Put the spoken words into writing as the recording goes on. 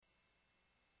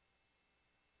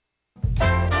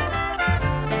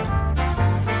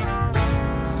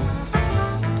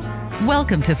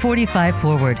Welcome to 45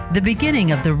 Forward, the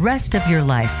beginning of the rest of your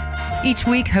life. Each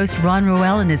week, host Ron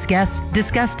Roel and his guests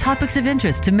discuss topics of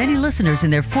interest to many listeners in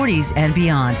their 40s and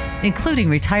beyond, including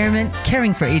retirement,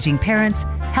 caring for aging parents,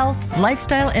 health,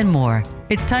 lifestyle, and more.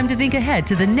 It's time to think ahead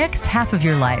to the next half of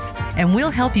your life, and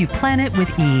we'll help you plan it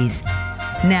with ease.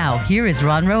 Now, here is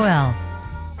Ron Roel.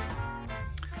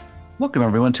 Welcome,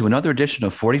 everyone, to another edition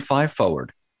of 45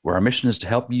 Forward, where our mission is to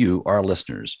help you, our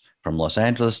listeners, from Los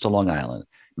Angeles to Long Island,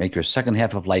 make your second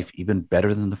half of life even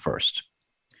better than the first.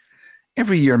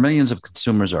 Every year, millions of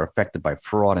consumers are affected by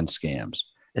fraud and scams,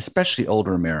 especially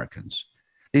older Americans.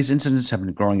 These incidents have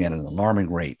been growing at an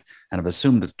alarming rate and have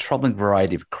assumed a troubling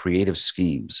variety of creative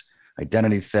schemes: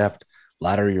 identity theft,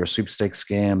 lottery or sweepstakes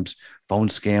scams, phone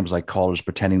scams like callers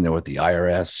pretending they're with the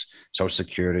IRS, Social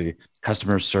Security,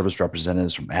 customer service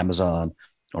representatives from Amazon,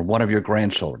 or one of your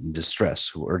grandchildren in distress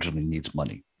who urgently needs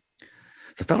money.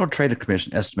 The Federal Trade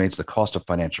Commission estimates the cost of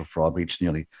financial fraud reached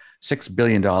nearly $6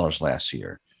 billion last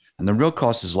year. And the real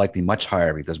cost is likely much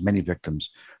higher because many victims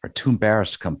are too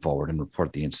embarrassed to come forward and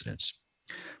report the incidents.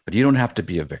 But you don't have to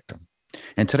be a victim.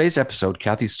 In today's episode,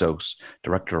 Kathy Stokes,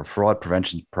 Director of Fraud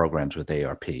Prevention Programs with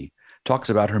AARP, talks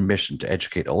about her mission to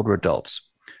educate older adults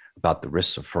about the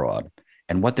risks of fraud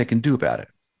and what they can do about it.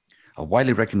 A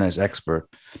widely recognized expert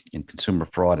in consumer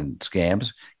fraud and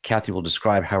scams, Kathy will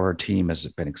describe how her team has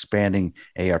been expanding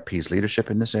AARP's leadership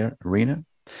in this arena,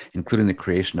 including the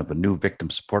creation of a new victim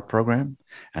support program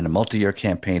and a multi-year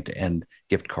campaign to end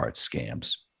gift card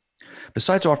scams.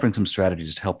 Besides offering some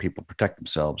strategies to help people protect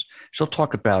themselves, she'll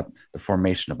talk about the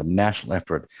formation of a national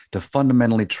effort to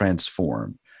fundamentally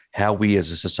transform how we as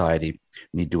a society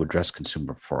need to address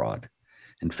consumer fraud.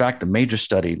 In fact, a major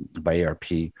study by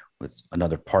AARP with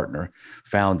another partner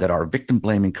found that our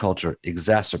victim-blaming culture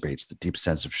exacerbates the deep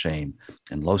sense of shame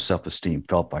and low self-esteem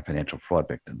felt by financial fraud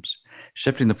victims,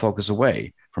 shifting the focus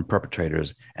away from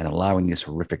perpetrators and allowing these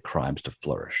horrific crimes to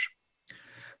flourish.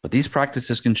 But these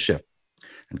practices can shift,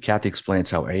 and Kathy explains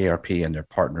how AARP and their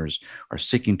partners are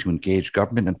seeking to engage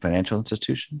government and financial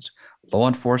institutions, law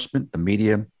enforcement, the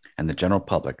media, and the general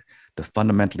public to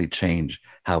fundamentally change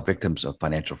how victims of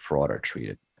financial fraud are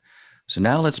treated. So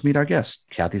now let's meet our guest,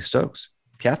 Kathy Stokes.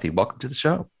 Kathy, welcome to the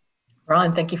show.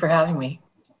 Ron, thank you for having me.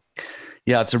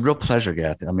 Yeah, it's a real pleasure,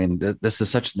 Kathy. I mean, this is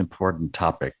such an important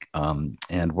topic,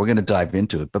 and we're going to dive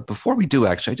into it. But before we do,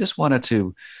 actually, I just wanted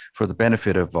to, for the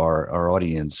benefit of our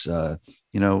audience,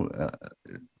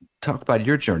 talk about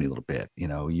your journey a little bit. You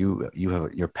know,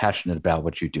 you're passionate about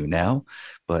what you do now,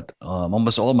 but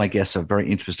almost all of my guests have very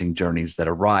interesting journeys that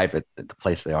arrive at the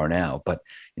place they are now. But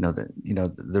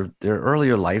their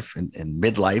earlier life and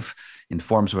midlife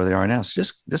informs where they are now. So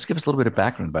just give us a little bit of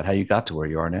background about how you got to where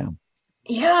you are now.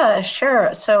 Yeah,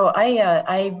 sure. So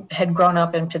I had grown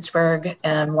up in Pittsburgh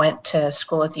and went to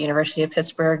school at the University of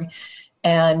Pittsburgh.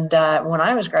 And when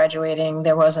I was graduating,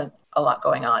 there wasn't a lot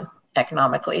going on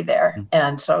economically there.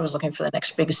 And so I was looking for the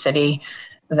next big city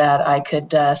that I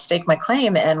could stake my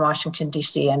claim, and Washington,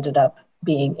 D.C. ended up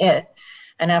being it.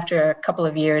 And after a couple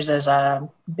of years as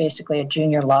basically a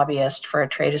junior lobbyist for a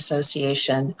trade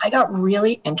association, I got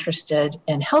really interested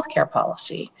in healthcare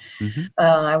policy. Mm-hmm.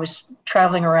 I was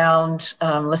traveling around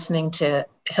listening to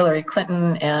Hillary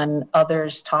Clinton and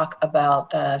others talk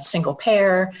about single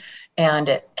payer, and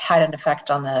it had an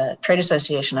effect on the trade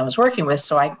association I was working with.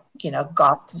 So I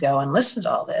got to go and listen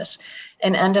to all this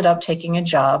and ended up taking a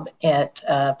job at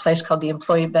a place called the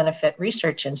Employee Benefit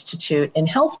Research Institute in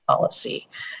health policy.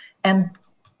 And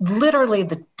literally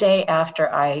the day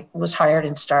after I was hired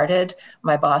and started,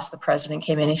 my boss, the president,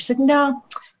 came in and he said, "No,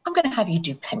 I'm going to have you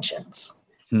do pensions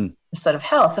instead of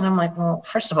health." And I'm like, well,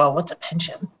 first of all, what's a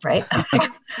pension, right?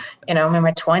 I'm in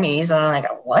my 20s, and I'm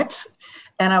like, what?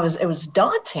 And it was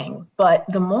daunting. But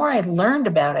the more I learned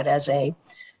about it as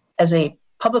a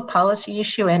public policy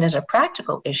issue and as a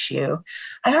practical issue,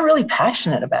 I got really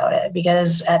passionate about it,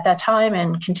 because at that time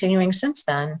and continuing since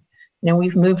then,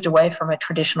 we've moved away from a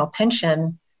traditional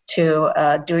pension to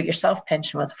a do-it-yourself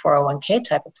pension with a 401k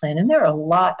type of plan. And there are a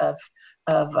lot of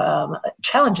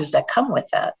challenges that come with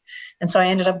that. And so I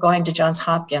ended up going to Johns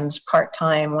Hopkins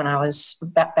part-time when I was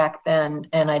back then,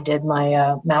 and I did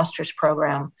my master's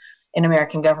program in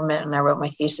American government, and I wrote my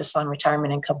thesis on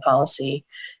retirement income policy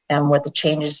and what the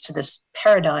changes to this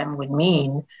paradigm would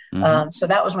mean. Mm-hmm. So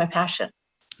that was my passion.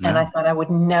 Yeah. And I thought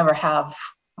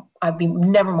I'd be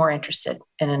never more interested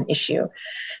in an issue.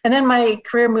 And then my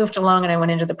career moved along, and I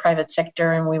went into the private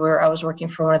sector, and I was working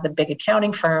for one of the big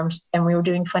accounting firms, and we were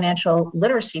doing financial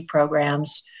literacy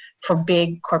programs for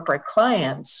big corporate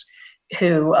clients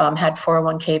who had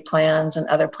 401k plans and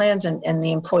other plans, and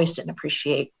the employees didn't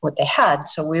appreciate what they had.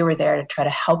 So we were there to try to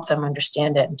help them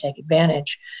understand it and take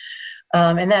advantage.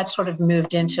 And that sort of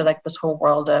moved into like this whole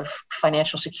world of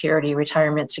financial security,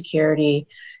 retirement security.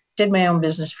 Did my own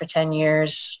business for 10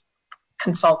 years,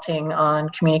 consulting on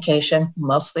communication,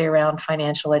 mostly around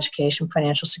financial education,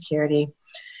 financial security.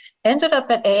 Ended up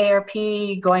at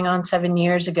AARP going on 7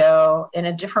 years ago in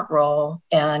a different role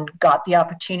and got the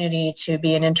opportunity to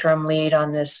be an interim lead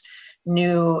on this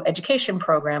new education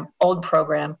program, old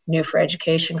program, new for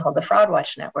education, called the Fraud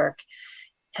Watch Network.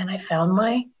 And I found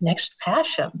my next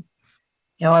passion.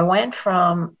 I went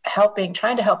from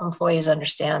trying to help employees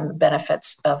understand the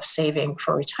benefits of saving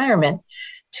for retirement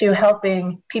to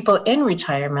helping people in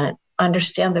retirement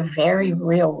understand the very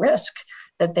real risk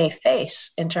that they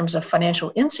face in terms of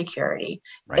financial insecurity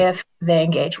if they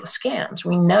engage with scams.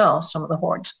 We know some of the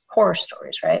horror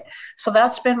stories, right? So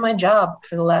that's been my job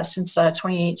since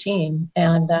 2018.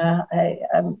 And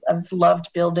I've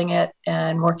loved building it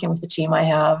and working with the team I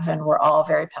have, and we're all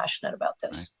very passionate about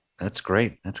this. Right. That's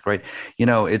great. That's great.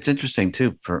 It's interesting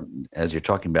too, as you're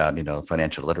talking about,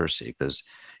 financial literacy, because,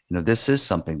 this is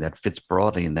something that fits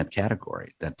broadly in that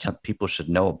category that some people should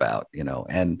know about,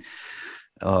 and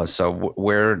so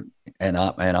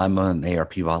I'm an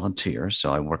AARP volunteer,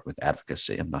 so I work with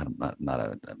advocacy. I'm not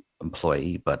an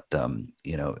employee, but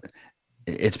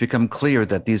it's become clear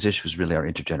that these issues really are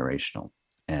intergenerational,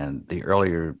 and the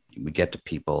earlier we get to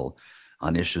people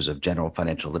on issues of general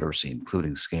financial literacy,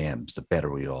 including scams, the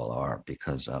better we all are,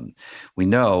 because we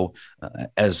know,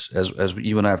 as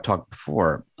you and I have talked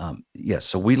before, yes.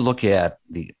 So we look at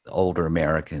the older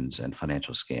Americans and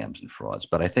financial scams and frauds,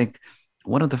 but I think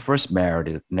one of the first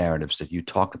narratives that you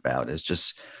talk about is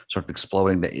just sort of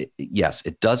exploding that, yes,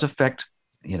 it does affect,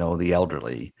 the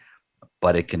elderly,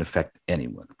 but it can affect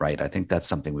anyone, right? I think that's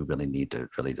something we really need to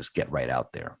really just get right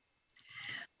out there.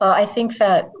 Well, I think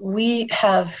that we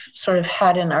have sort of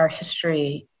had in our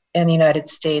history in the United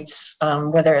States,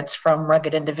 whether it's from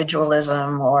rugged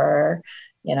individualism or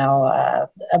a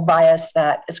bias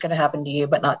that it's going to happen to you,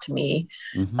 but not to me,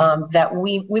 that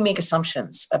we make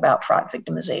assumptions about fraud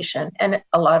victimization. And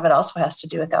a lot of it also has to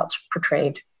do with how it's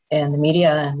portrayed in the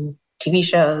media and TV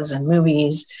shows and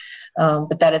movies,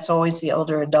 but that it's always the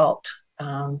older adult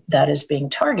that is being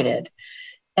targeted.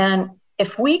 And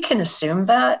if we can assume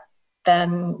that,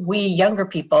 then we younger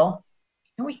people,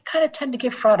 we kind of tend to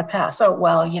give fraud a pass. Oh,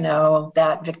 well,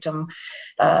 that victim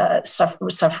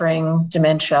was suffering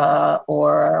dementia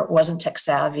or wasn't tech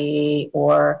savvy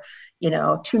or,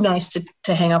 too nice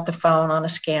to hang up the phone on a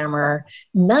scammer.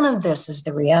 None of this is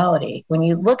the reality. When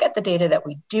you look at the data that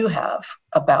we do have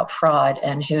about fraud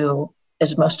and who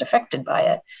is most affected by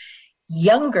it,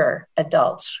 younger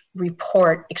adults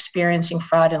report experiencing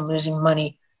fraud and losing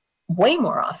money way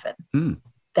more often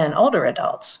than older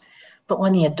adults. But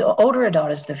when the older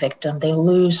adult is the victim, they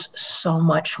lose so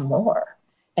much more.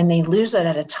 And they lose it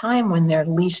at a time when they're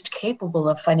least capable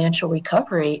of financial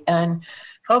recovery. And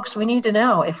folks, we need to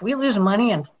know, if we lose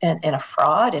money in a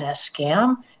fraud, in a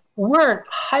scam, we're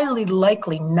highly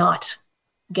likely not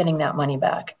getting that money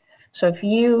back. So if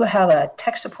you have a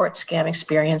tech support scam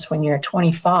experience when you're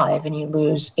 25 and you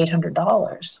lose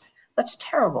 $800, that's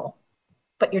terrible.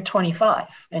 But you're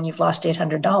 25 and you've lost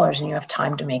 $800 and you have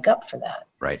time to make up for that.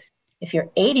 Right. If you're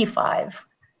 85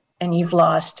 and you've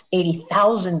lost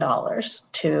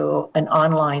 $80,000 to an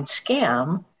online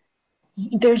scam,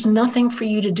 there's nothing for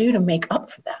you to do to make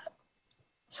up for that.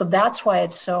 So that's why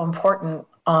it's so important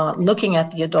looking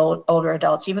at the older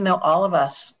adults, even though all of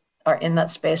us are in that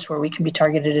space where we can be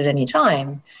targeted at any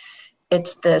time.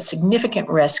 It's the significant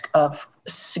risk of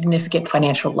significant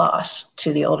financial loss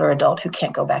to the older adult who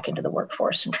can't go back into the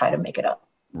workforce and try to make it up.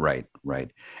 Right.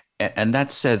 And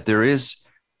that said, there is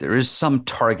some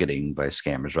targeting by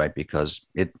scammers, right? Because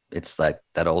it's like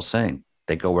that old saying,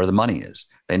 they go where the money is.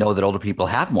 They know that older people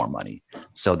have more money.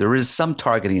 So there is some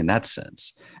targeting in that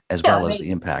sense, as well as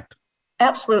the impact.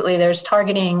 Absolutely. There's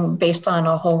targeting based on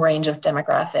a whole range of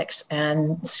demographics,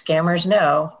 and scammers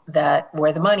know that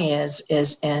where the money is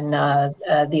in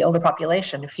the older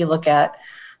population. If you look at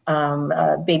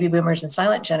baby boomers and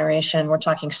silent generation, we're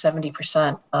talking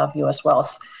 70% of U.S.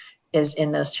 wealth is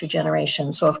in those two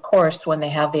generations. So of course, when they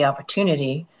have the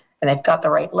opportunity and they've got the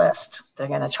right list, they're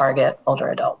going to target older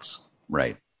adults.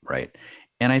 Right.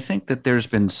 And I think that there's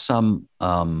been some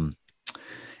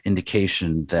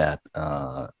indication that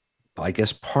I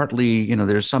guess partly,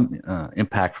 there's some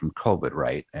impact from COVID,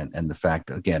 right? And the fact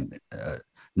that, again,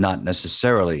 not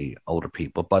necessarily older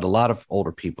people, but a lot of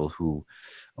older people who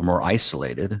are more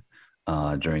isolated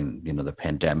during, the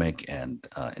pandemic and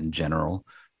in general,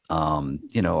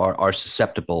 are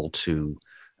susceptible to,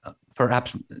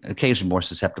 perhaps occasionally more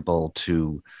susceptible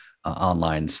to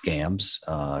online scams.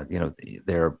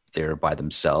 They're by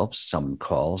themselves, someone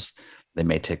calls, they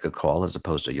may take a call as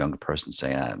opposed to a younger person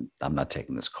saying, I'm not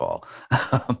taking this call.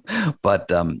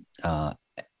 But,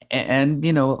 and,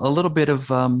 you know, a little bit of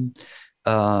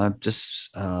just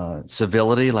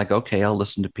civility, like, okay, I'll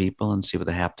listen to people and see what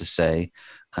they have to say.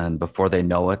 And before they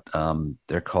know it,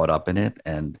 they're caught up in it.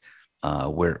 And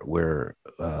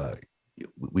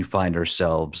we find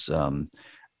ourselves, you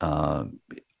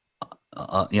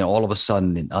know, all of a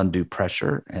sudden in undue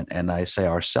pressure. And I say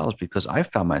ourselves because I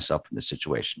found myself in this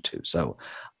situation too. So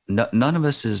none of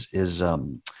us is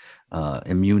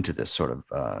immune to this sort of,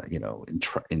 you know,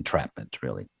 entrapment,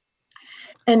 really.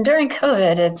 And during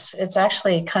COVID, it's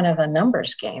actually kind of a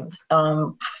numbers game.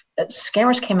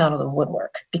 Scammers came out of the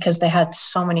woodwork because they had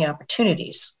so many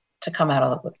opportunities to come out of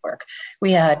the woodwork.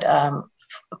 We had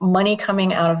money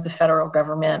coming out of the federal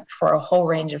government for a whole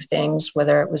range of things,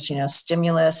 whether it was, you know,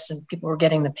 stimulus and people were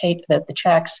getting the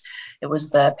checks. It was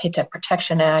the Paycheck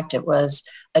Protection Act. It was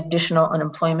additional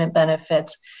unemployment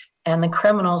benefits, and the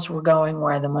criminals were going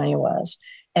where the money was.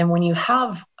 And when you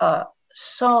have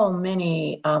so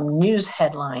many news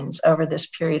headlines over this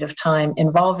period of time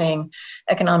involving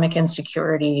economic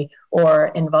insecurity or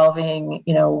involving,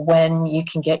 you know, when you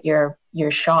can get your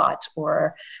shot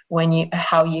or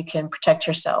how you can protect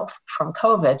yourself from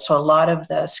COVID. So a lot of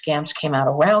the scams came out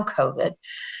around COVID.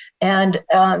 And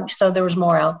so there was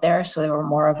more out there. So there were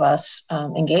more of us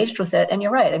engaged with it. And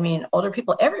you're right. I mean, older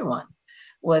people, everyone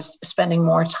was spending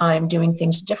more time doing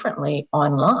things differently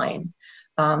online.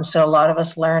 So a lot of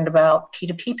us learned about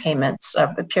P2P payments,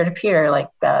 peer-to-peer, like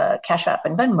Cash App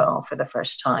and Venmo for the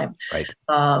first time. Right.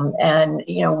 And,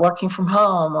 you know, working from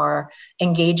home or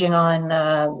engaging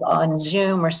on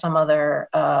Zoom or some other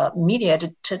media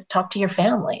to talk to your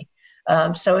family.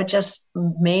 So it just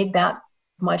made that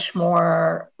much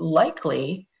more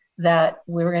likely that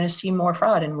we were going to see more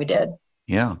fraud, and we did.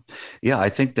 Yeah. Yeah. I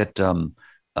think that,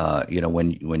 you know,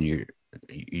 when you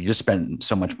just spend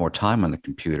so much more time on the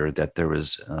computer that there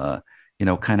was, you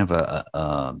know, kind of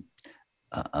an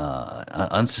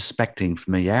unsuspecting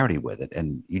familiarity with it.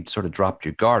 And you sort of dropped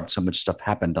your guard. So much stuff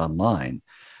happened online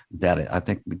that I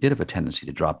think we did have a tendency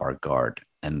to drop our guard,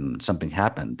 and something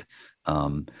happened.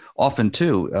 Often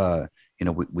too, you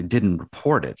know, we didn't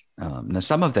report it. Now,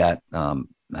 some of that,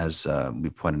 as we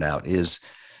pointed out, is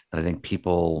that I think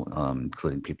people,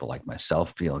 including people like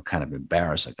myself, feel kind of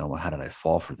embarrassed, like, oh, well, how did I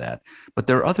fall for that? But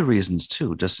there are other reasons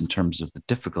too, just in terms of the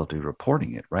difficulty of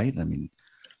reporting it, right? I mean,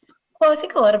 well, I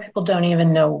think a lot of people don't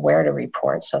even know where to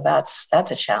report, so that's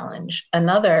a challenge.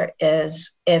 Another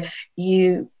is let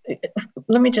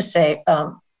me just say,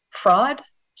 fraud,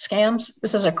 scams,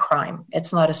 this is a crime.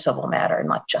 It's not a civil matter,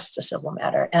 not just a civil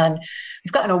matter. And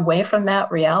we've gotten away from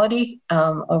that reality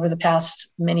over the past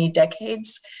many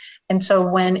decades. And so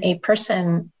when a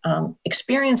person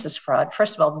experiences fraud,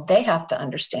 first of all, they have to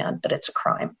understand that it's a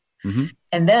crime. Mm-hmm.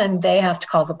 And then they have to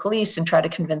call the police and try to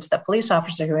convince that police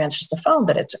officer who answers the phone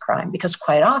that it's a crime. Because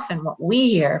quite often what we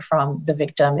hear from the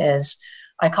victim is,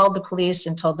 I called the police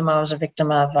and told them I was a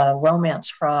victim of romance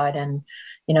fraud. And,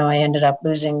 you know, I ended up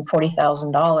losing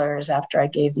 $40,000 after I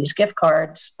gave these gift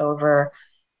cards over.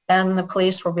 And the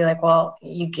police will be like, well,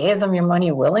 you gave them your money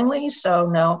willingly, so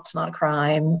no, it's not a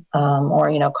crime. Or,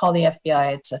 you know, call the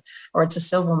FBI, it's a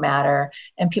civil matter.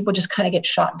 And people just kind of get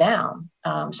shot down.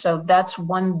 So that's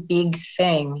one big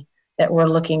thing that we're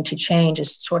looking to change,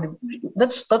 is sort of,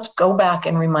 let's go back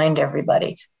and remind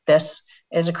everybody this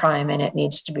is a crime and it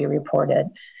needs to be reported.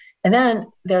 And then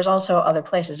there's also other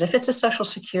places. If it's a Social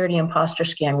Security imposter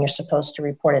scam, you're supposed to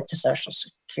report it to Social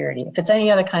Security. If it's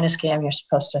any other kind of scam, you're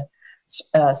supposed to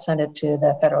send it to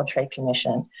the Federal Trade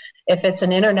Commission. If it's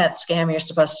an internet scam, you're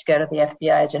supposed to go to the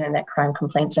FBI's Internet Crime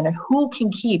Complaint Center. Who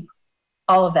can keep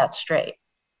all of that straight?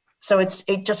 So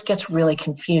it just gets really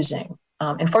confusing.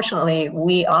 Unfortunately,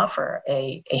 we offer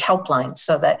a helpline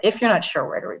so that if you're not sure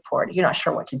where to report, you're not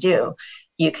sure what to do,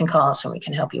 you can call us and we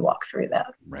can help you walk through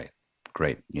that. Right.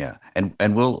 Great. Yeah.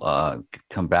 And we'll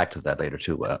come back to that later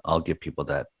too. I'll give people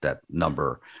that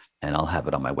number, and I'll have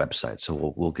it on my website.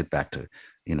 So we'll get back to,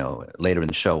 you know, later in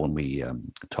the show when we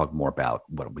talk more about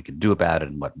what we can do about it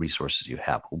and what resources you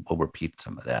have. We'll repeat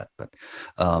some of that. But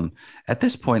at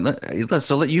this point,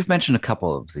 you've mentioned a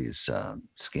couple of these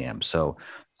scams. So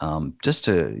just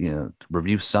to, you know, to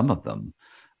review some of them.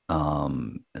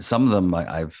 Some of them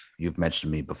you've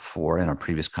mentioned to me before in our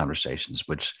previous conversations,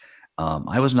 which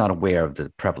I was not aware of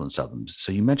the prevalence of them.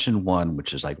 So you mentioned one,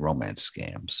 which is like romance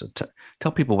scams. So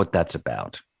tell people what that's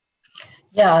about.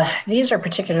 Yeah, these are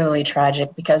particularly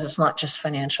tragic because it's not just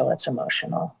financial, it's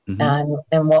emotional. Mm-hmm.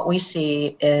 And what we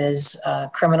see is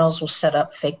criminals will set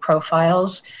up fake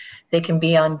profiles. They can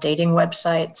be on dating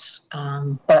websites,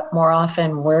 but more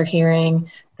often we're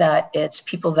hearing that it's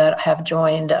people that have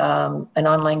joined an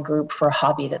online group for a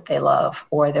hobby that they love,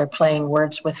 or they're playing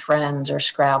Words with Friends or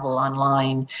Scrabble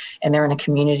online, and they're in a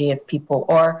community of people,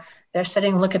 or they're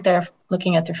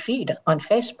looking at their feed on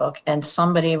Facebook, and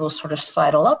somebody will sort of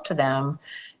sidle up to them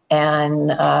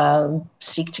and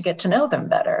seek to get to know them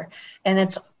better. And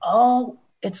it's all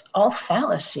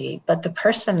fallacy, but the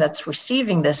person that's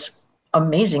receiving this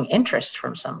amazing interest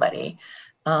from somebody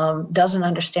doesn't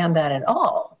understand that at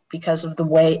all because of the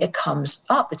way it comes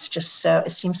up. It's just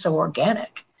it seems so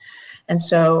organic. And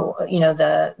so,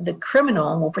 the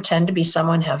criminal will pretend to be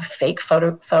someone, have fake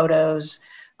photos,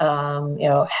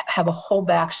 have a whole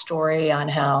backstory on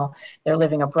how they're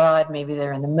living abroad. Maybe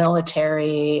they're in the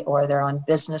military or they're on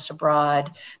business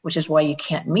abroad, which is why you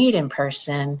can't meet in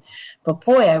person. But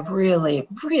boy, I really,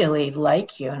 really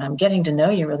like you, and I'm getting to know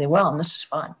you really well, and this is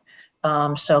fun.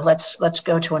 So let's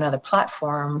go to another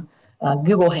platform,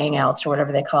 Google Hangouts or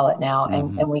whatever they call it now,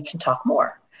 and we can talk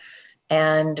more.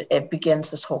 And it begins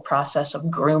this whole process of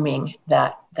grooming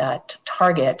that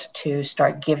target to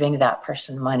start giving that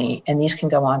person money. And these can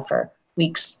go on for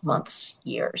weeks, months,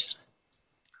 years.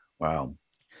 Wow.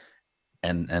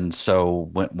 And so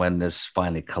when this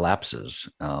finally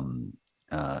collapses,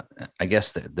 I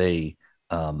guess that the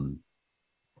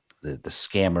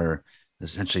scammer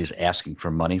essentially is asking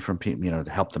for money from people,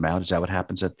 to help them out. Is that what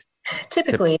happens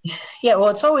Typically, yeah. Well,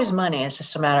 it's always money. It's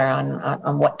just a matter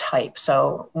on what type.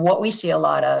 So what we see a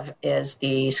lot of is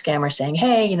the scammer saying,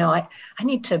 "Hey, I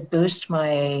need to boost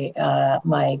my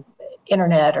my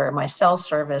internet or my cell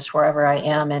service wherever I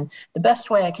am, and the best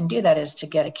way I can do that is to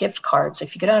get a gift card. So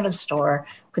if you go down to the store,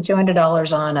 put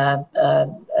 $200 on a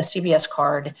CVS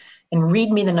card, and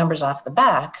read me the numbers off the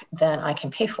back, then I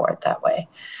can pay for it that way."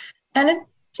 And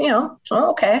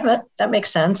okay, that makes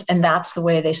sense. And that's the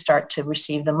way they start to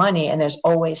receive the money. And there's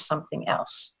always something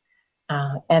else.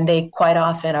 And they quite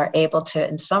often are able to,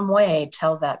 in some way,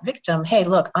 tell that victim, "Hey,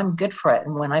 look, I'm good for it.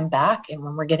 And when I'm back and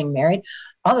when we're getting married,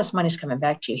 all this money's coming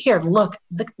back to you. Here, look,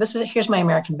 here's my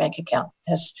American bank account.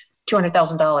 It has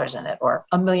 $200,000 in it or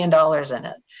 $1 million in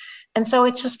it." And so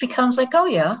it just becomes like, oh,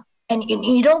 yeah. And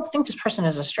you don't think this person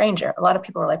is a stranger. A lot of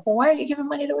people are like, "Well, why are you giving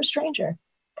money to a stranger?"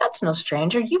 That's no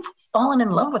stranger. You've fallen in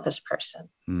love with this person.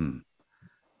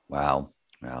 Wow.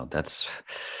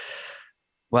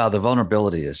 The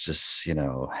vulnerability is just,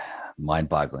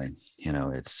 mind-boggling.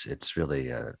 It's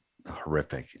really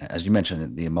horrific. As you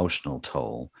mentioned, the emotional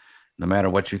toll, no matter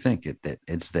what you think,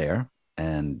 it's there.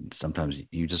 And sometimes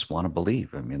you just want to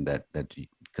believe, that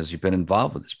because you've been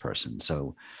involved with this person.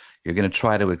 So you're going to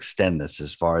try to extend this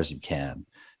as far as you can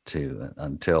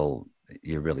until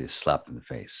you're really slapped in the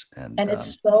face. And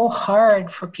it's so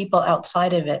hard for people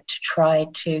outside of it to try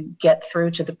to get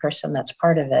through to the person that's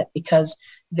part of it, because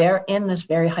they're in this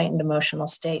very heightened emotional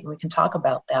state. And we can talk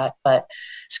about that, but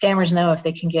scammers know if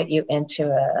they can get you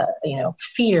into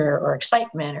fear or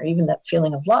excitement or even that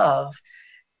feeling of love,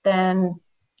 then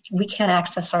we can't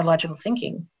access our logical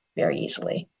thinking very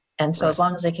easily. And so as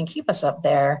long as they can keep us up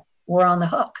there, we're on the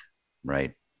hook.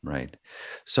 Right.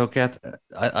 So, Kath,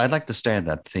 I'd like to stay on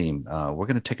that theme. We're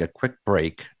going to take a quick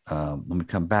break. When we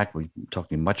come back, we're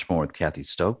talking much more with Kathy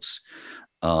Stokes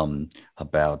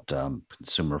about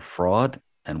consumer fraud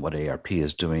and what AARP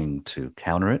is doing to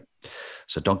counter it.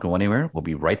 So don't go anywhere. We'll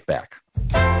be right back.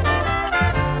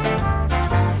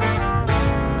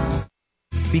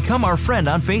 Become our friend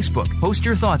on Facebook. Post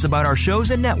your thoughts about our shows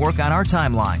and network on our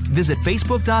timeline. Visit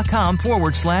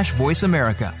facebook.com/Voice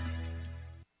America.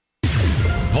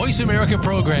 Voice America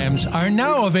programs are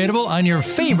now available on your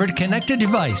favorite connected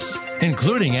device,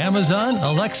 including Amazon,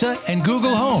 Alexa, and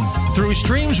Google Home. Through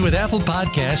streams with Apple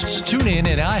Podcasts, TuneIn,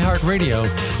 and iHeartRadio,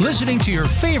 listening to your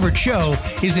favorite show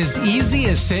is as easy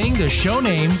as saying the show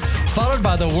name followed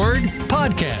by the word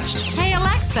podcast. Hey,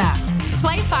 Alexa,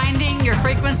 play Finding Your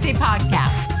Frequency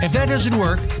podcast. If that doesn't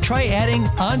work, try adding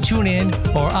on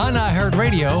TuneIn or on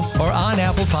iHeartRadio or on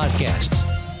Apple Podcasts.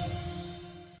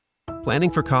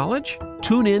 Planning for college?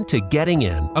 Tune in to Getting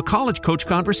In, a college coach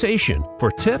conversation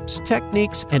for tips,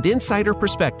 techniques, and insider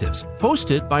perspectives.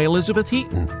 Hosted by Elizabeth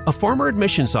Heaton, a former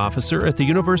admissions officer at the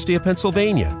University of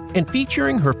Pennsylvania, and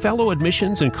featuring her fellow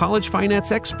admissions and college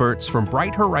finance experts from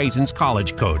Bright Horizons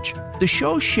College Coach. The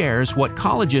show shares what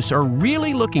colleges are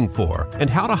really looking for and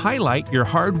how to highlight your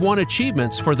hard-won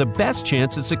achievements for the best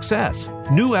chance at success.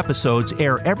 New episodes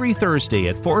air every Thursday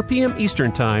at 4 p.m.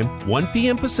 Eastern Time, 1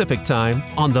 p.m. Pacific Time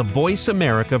on the Voice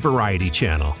America Variety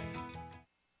Channel.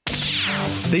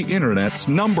 The Internet's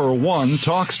 #1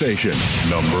 talk station.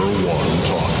 #1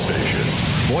 talk station.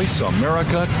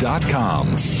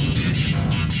 VoiceAmerica.com.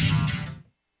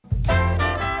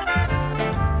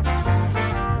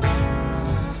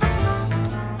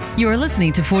 You are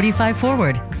listening to 45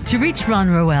 Forward. To reach Ron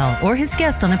Roel or his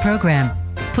guest on the program,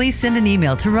 please send an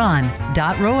email to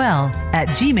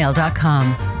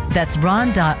ron.roel@gmail.com. That's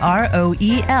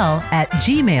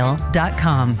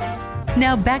ron.roel@gmail.com.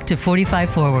 Now back to 45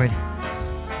 Forward.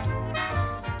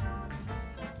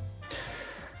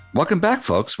 Welcome back,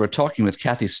 folks. We're talking with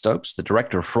Kathy Stokes, the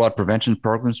Director of Fraud Prevention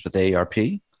Programs with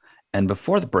AARP. And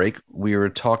before the break, we were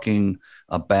talking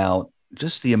about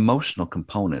just the emotional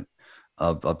component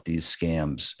of these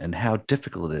scams and how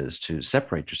difficult it is to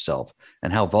separate yourself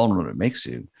and how vulnerable it makes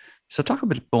you. So talk a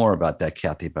bit more about that,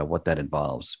 Kathy, about what that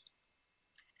involves.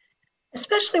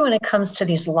 Especially when it comes to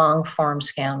these long form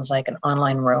scams, like an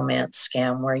online romance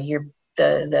scam, where you're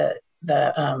the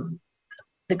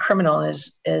criminal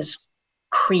is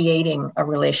creating a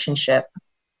relationship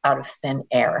out of thin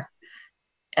air,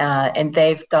 and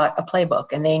they've got a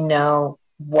playbook, and they know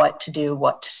what to do,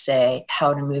 what to say,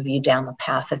 how to move you down the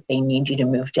path that they need you to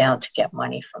move down to get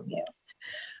money from you.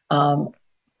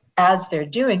 As they're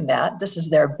doing that, this is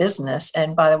their business.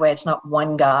 And by the way, it's not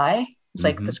one guy. It's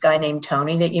like this guy named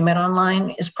Tony that you met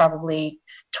online is probably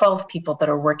 12 people that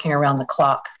are working around the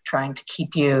clock trying to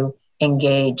keep you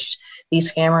engaged.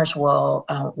 These scammers will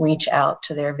reach out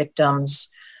to their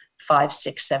victims 5,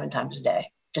 6, 7 times a day.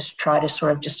 Just try to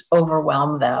sort of just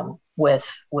overwhelm them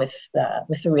with the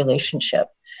relationship.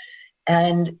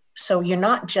 And so you're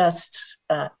not just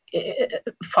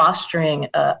fostering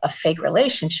a fake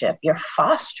relationship, you're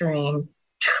fostering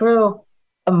true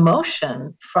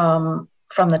emotion from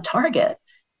the target.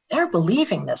 They're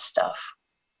believing this stuff.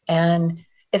 And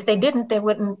if they didn't, they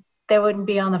wouldn't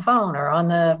be on the phone or on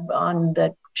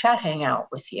the chat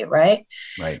hangout with you, right?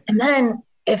 Right. And then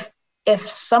if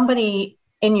somebody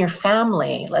in your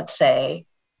family, let's say,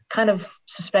 kind of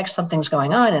suspects something's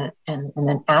going on and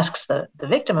then asks the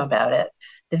victim about it,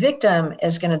 the victim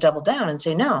is going to double down and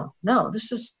say, no,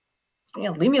 this is,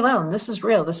 leave me alone. This is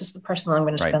real. This is the person that I'm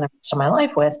going to spend the rest of my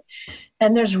life with.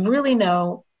 And there's really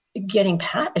no getting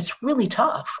past. It's really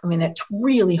tough. I mean, it's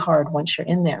really hard once you're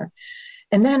in there.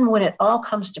 And then when it all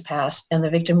comes to pass and the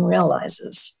victim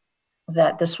realizes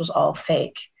that this was all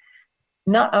fake,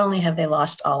 not only have they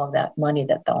lost all of that money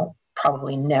that they'll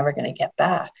probably never going to get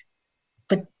back,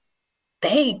 but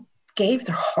they gave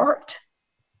their heart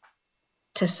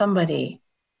to somebody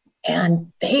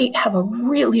and they have a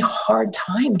really hard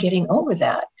time getting over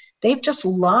that. They've just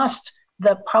lost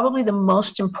probably the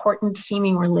most important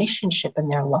seeming relationship in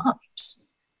their lives.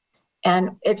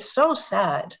 And it's so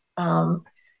sad.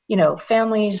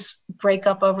 Families break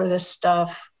up over this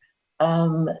stuff.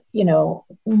 Many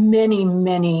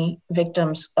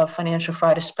victims of financial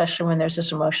fraud, especially when there's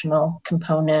this emotional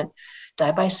component,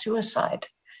 die by suicide.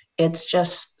 It's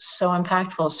just so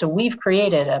impactful. So we've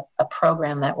created a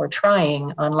program that we're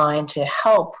trying online to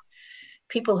help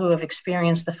people who have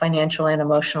experienced the financial and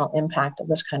emotional impact of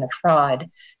this kind of fraud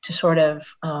to sort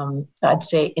of, I'd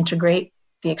say, integrate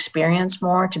the experience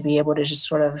more, to be able to just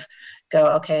sort of go,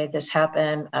 okay, this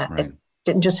happened. It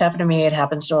didn't just happen to me. It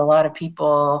happens to a lot of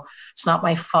people. It's not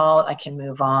my fault. I can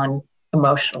move on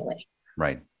emotionally.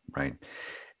 Right.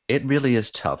 It really is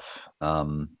tough.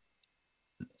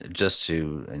 Just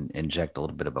to inject a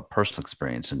little bit of a personal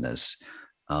experience in this,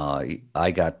 I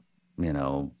got,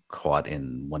 caught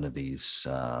in one of these,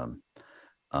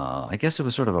 I guess it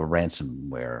was sort of a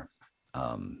ransomware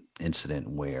incident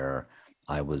where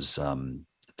I was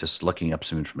just looking up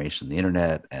some information on the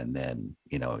internet, and then,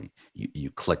 you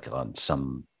click on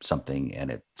something and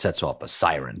it sets off a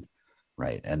siren,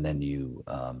 right? And then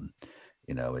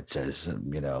it says,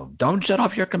 don't shut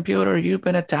off your computer. You've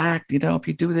been attacked. If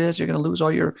you do this, you're going to lose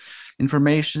all your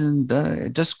information.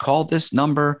 Just call this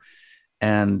number.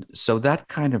 And so that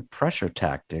kind of pressure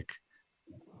tactic,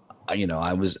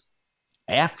 I was,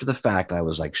 after the fact, I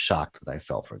was like shocked that I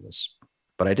fell for this,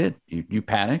 but I did. You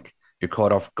panic, you're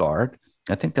caught off guard.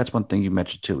 I think that's one thing you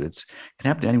mentioned too. It can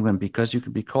happen to anyone because you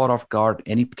can be caught off guard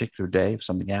any particular day if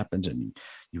something happens and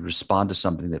you respond to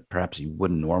something that perhaps you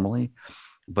wouldn't normally.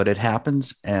 But it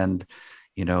happens, and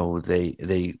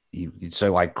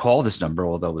so I call this number,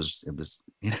 although it was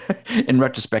in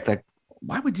retrospect, like,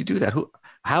 why would you do that?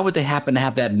 How would they happen to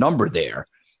have that number there?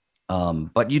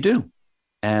 But you do,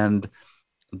 and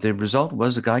the result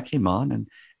was a guy came on,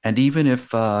 and even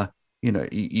if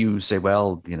you say,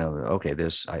 well, okay,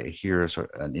 I hear sort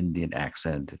of an Indian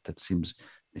accent that seems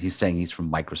he's saying he's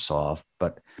from Microsoft,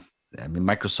 but I mean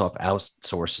Microsoft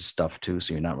outsources stuff too,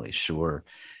 so you're not really sure.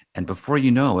 And before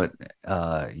you know it,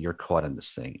 you're caught in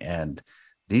this thing. And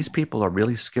these people are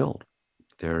really skilled.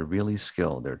 They're really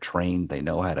skilled. They're trained. They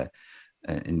know how to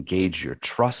engage your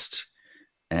trust.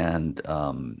 And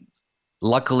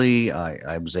luckily,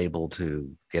 I was able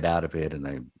to get out of it,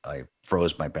 and I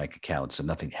froze my bank accounts, and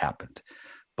nothing happened.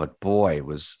 But boy,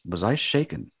 was I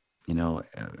shaken,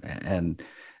 and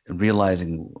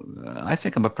realizing I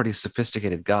think I'm a pretty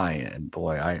sophisticated guy, and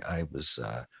boy, I was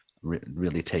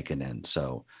really taken in.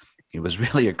 So it was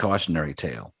really a cautionary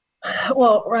tale.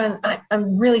 Well, Ron,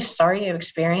 I'm really sorry you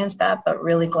experienced that, but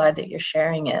really glad that you're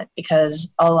sharing it,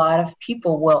 because a lot of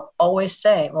people will always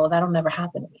say, well, that'll never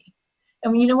happen to me.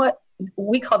 And you know what?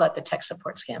 We call that the tech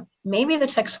support scam. Maybe the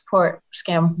tech support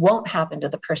scam won't happen to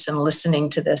the person listening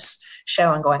to this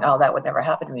show and going, oh, that would never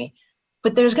happen to me.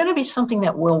 But there's going to be something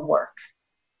that will work.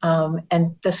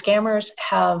 And the scammers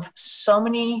have so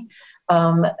many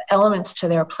elements to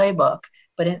their playbook.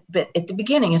 But at the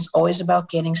beginning, it's always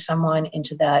about getting someone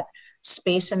into that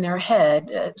space in their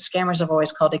head. Scammers have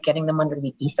always called it getting them under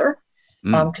the ether.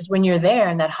 Because when you're there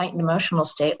in that heightened emotional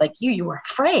state, like you were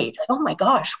afraid, like, oh my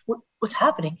gosh, what's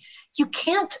happening? You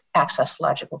can't access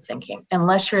logical thinking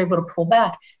unless you're able to pull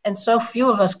back. And so few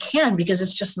of us can, because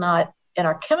it's just not in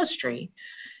our chemistry.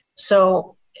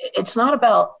 So it's not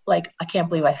about like, I can't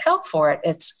believe I fell for it.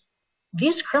 It's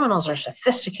these criminals are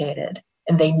sophisticated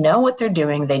and they know what they're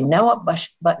doing. They know what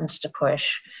buttons to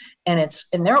push. And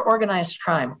they're organized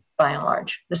crime. By and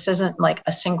large, this isn't like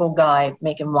a single guy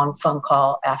making one phone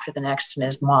call after the next in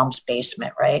his mom's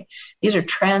basement, right? These are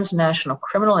transnational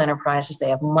criminal enterprises. They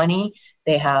have money,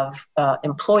 they have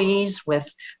employees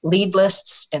with lead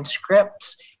lists and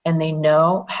scripts, and they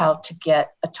know how to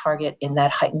get a target in that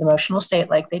heightened emotional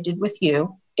state like they did with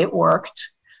you. It worked.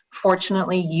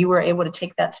 Fortunately, you were able to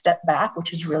take that step back,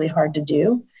 which is really hard to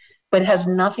do, but it has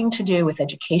nothing to do with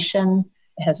education.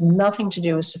 It has nothing to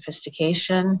do with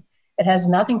sophistication. It has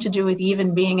nothing to do with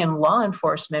even being in law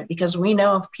enforcement, because we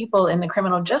know of people in the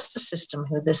criminal justice system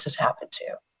who this has happened to.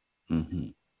 Mm-hmm.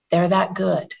 They're that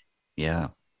good. Yeah.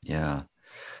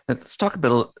 Let's talk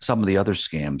about some of the other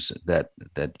scams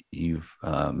that you've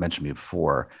mentioned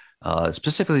before,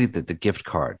 specifically the gift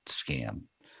card scam,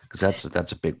 because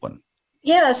that's a big one.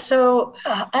 Yeah, so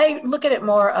I look at it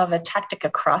more of a tactic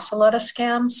across a lot of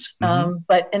scams.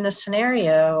 But in the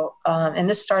scenario, and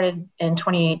this started in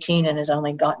 2018 and has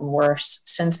only gotten worse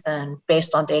since then,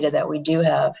 based on data that we do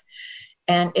have.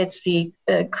 And it's the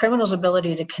criminal's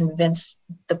ability to convince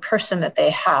the person that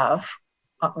they have,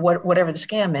 whatever the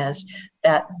scam is,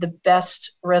 that the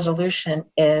best resolution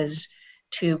is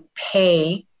to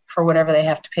pay for whatever they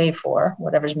have to pay for,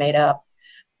 whatever's made up,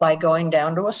 by going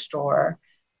down to a store,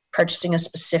 purchasing a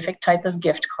specific type of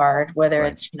gift card, whether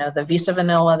it's the Visa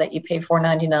Vanilla that you pay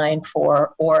 $4.99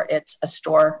 for, or it's a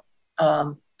store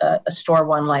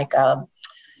one like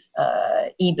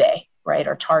eBay, right,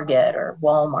 or Target or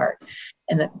Walmart,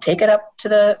 and then take it up to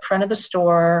the front of the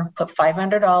store, put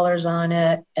 $500 on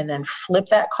it, and then flip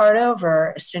that card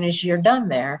over as soon as you're done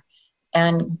there,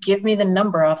 and give me the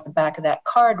number off the back of that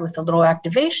card with a little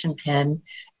activation pin,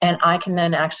 and I can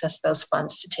then access those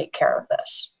funds to take care of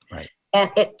this. Right. And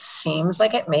it seems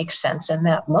like it makes sense in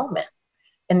that moment.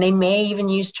 And they may even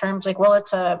use terms like, well,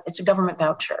 it's a government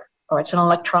voucher, or it's an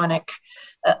electronic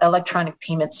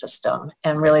payment system.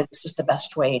 And really, this is the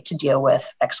best way to deal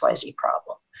with XYZ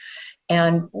problem.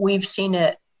 And we've seen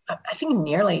it, I think,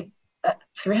 nearly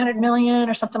 300 million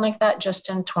or something like that, just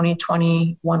in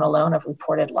 2021 alone, of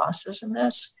reported losses in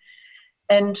this.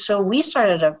 And so we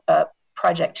started a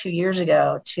project 2 years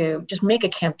ago to just make a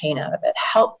campaign out of it,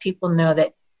 help people know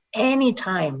that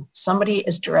anytime somebody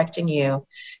is directing you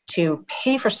to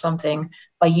pay for something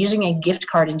by using a gift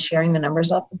card and sharing the numbers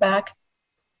off the back,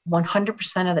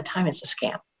 100% of the time it's a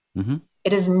scam. Mm-hmm.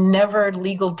 It is never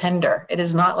legal tender. It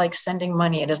is not like sending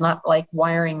money. It is not like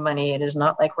wiring money. It is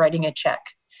not like writing a check.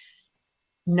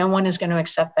 No one is going to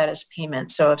accept that as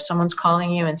payment. So if someone's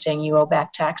calling you and saying you owe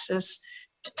back taxes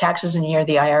and you're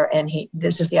the IRS, and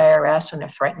this is the IRS, and they're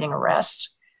threatening arrest,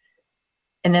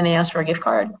 and then they ask for a gift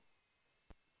card,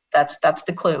 that's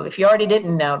the clue. If you already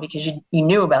didn't know because you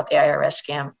knew about the IRS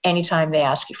scam, anytime they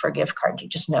ask you for a gift card, you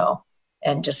just know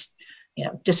and just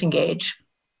disengage.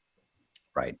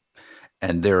 Right.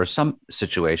 And there are some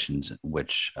situations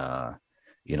which, like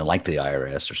the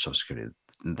IRS or Social Security,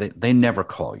 they never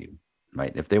call you,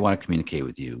 right? If they want to communicate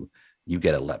with you, you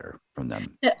get a letter from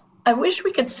them. Yeah, I wish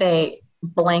we could say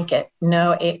blanket,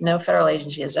 no federal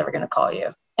agency is ever going to call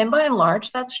you. And by and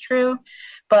large, that's true.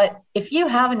 But if you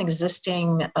have an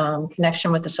existing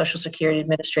connection with the Social Security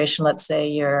Administration, let's say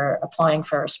you're applying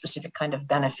for a specific kind of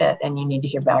benefit and you need to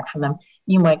hear back from them,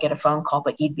 you might get a phone call,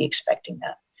 but you'd be expecting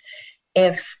that.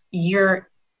 If you're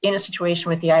in a situation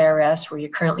with the IRS where you're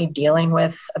currently dealing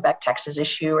with a back taxes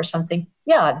issue or something,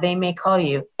 yeah, they may call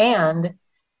you. And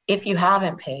if you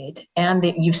haven't paid and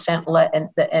that you've sent and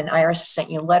IRS has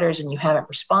sent you letters and you haven't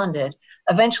responded,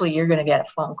 eventually you're going to get a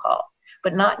phone call,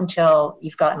 but not until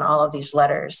you've gotten all of these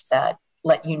letters that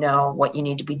let you know what you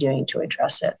need to be doing to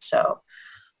address it. So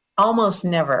almost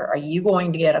never are you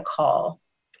going to get a call.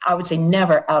 I would say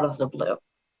never out of the blue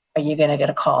are you going to get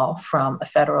a call from a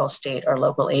federal, state, or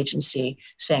local agency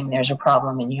saying there's a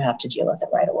problem and you have to deal with it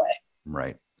right away.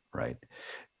 Right, right.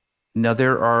 Now,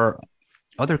 there are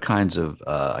other kinds of,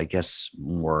 I guess,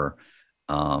 more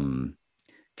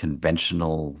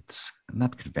conventional,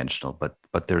 not conventional, but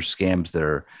there's scams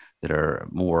that are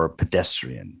more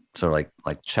pedestrian, so like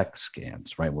check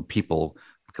scams, right? When people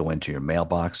go into your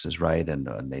mailboxes, right, and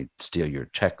they steal your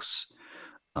checks,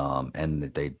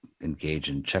 and they engage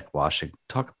in check washing.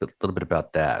 Talk a little bit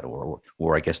about that, or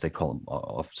I guess they call them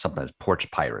sometimes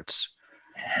porch pirates.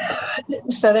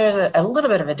 So there's a little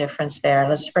bit of a difference there.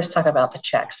 Let's first talk about the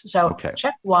checks. So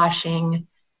check washing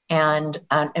and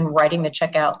writing the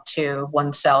check out to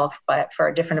oneself, but for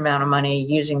a different amount of money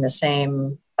using the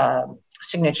same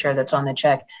signature that's on the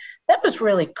check. That was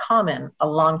really common a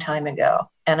long time ago.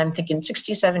 And I'm thinking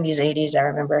 60s, 70s, 80s, I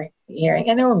remember hearing,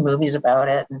 and there were movies about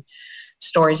it and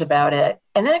stories about it.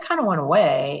 And then it kind of went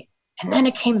away. And then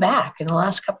it came back in the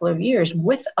last couple of years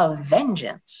with a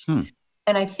vengeance.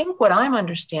 And I think what I'm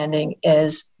understanding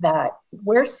is that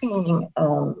we're seeing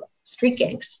street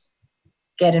gangs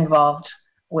get involved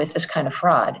with this kind of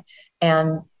fraud.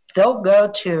 And they'll go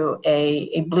to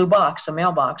a blue box, a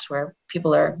mailbox, where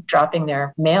people are dropping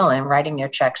their mail in, writing their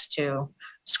checks to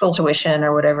school tuition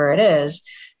or whatever it is.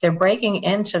 They're breaking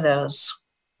into those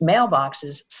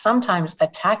mailboxes, sometimes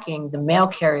attacking the mail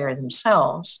carrier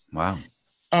themselves. Wow.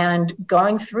 And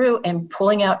going through and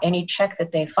pulling out any check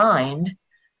that they find,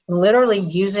 literally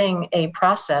using a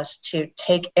process to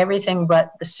take everything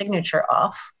but the signature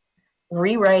off,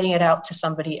 rewriting it out to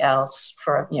somebody else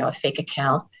for a fake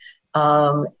account,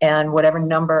 and whatever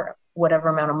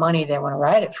amount of money they want to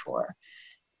write it for.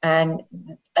 And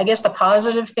I guess the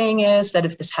positive thing is that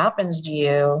if this happens to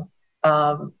you,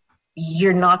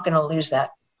 you're not going to lose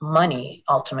that money.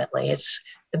 Ultimately,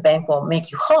 the bank will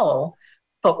make you whole.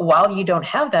 But while you don't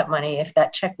have that money, if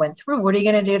that check went through, what are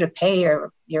you going to do to pay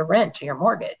your rent or your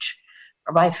mortgage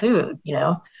or buy food?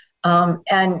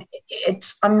 And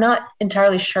I'm not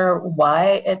entirely sure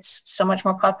why it's so much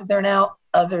more popular now,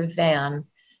 other than,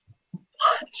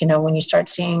 when you start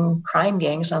seeing crime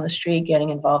gangs on the street getting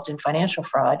involved in financial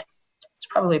fraud, it's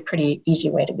probably a pretty easy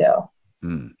way to go.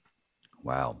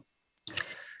 Wow.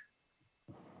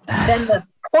 Then the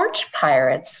porch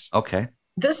pirates. Okay.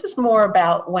 This is more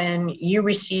about when you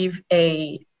receive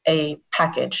a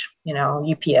package,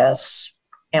 UPS,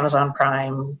 Amazon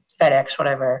Prime, FedEx,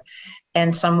 whatever,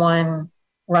 and someone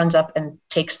runs up and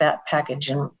takes that package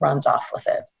and runs off with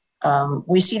it.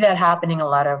 We see that happening a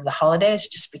lot over the holidays,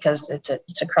 just because it's a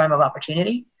crime of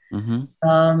opportunity.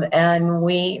 Mm-hmm. And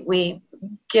we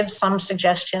give some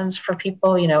suggestions for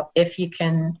people, if you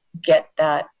can get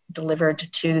that delivered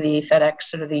to the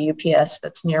FedEx or the UPS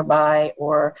that's nearby,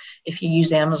 or if you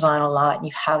use Amazon a lot and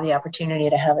you have the opportunity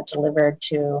to have it delivered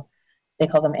to, they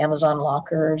call them Amazon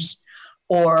lockers,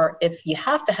 or if you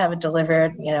have to have it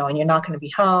delivered, and you're not going to be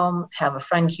home, have a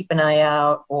friend keep an eye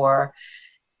out, or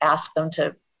ask them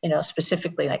to,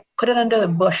 specifically like put it under the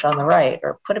bush on the right,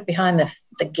 or put it behind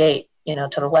the gate,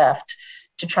 to the left,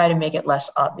 to try to make it less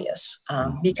obvious.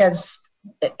 Because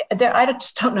I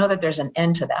just don't know that there's an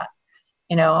end to that.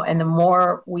 And the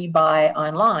more we buy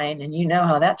online, and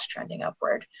how that's trending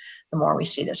upward, the more we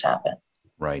see this happen.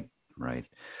 Right.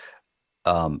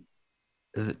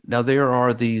 Now there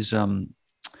are these,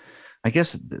 I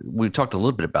guess we talked a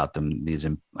little bit about them, these,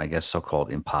 I guess,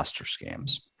 so-called imposter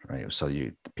scams, right? So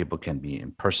people can be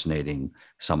impersonating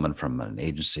someone from an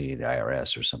agency, the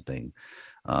IRS or something.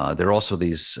 There are also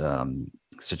these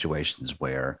situations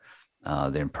where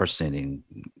they're impersonating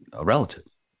a relative,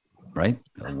 right?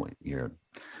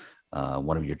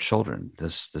 One of your children.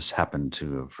 This happened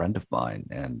to a friend of mine,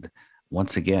 and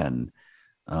once again,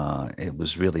 it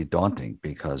was really daunting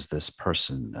because this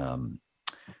person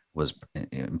was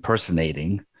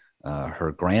impersonating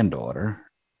her granddaughter,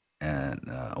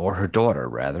 or her daughter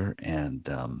rather, and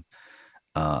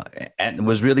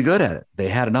was really good at it. They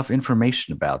had enough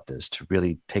information about this to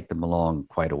really take them along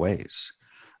quite a ways,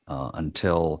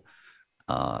 until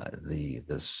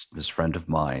this friend of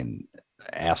mine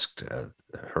asked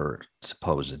her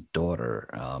supposed daughter,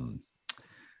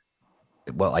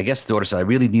 I guess the daughter said, "I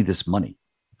really need this money.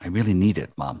 I really need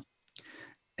it, Mom."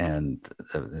 And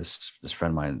this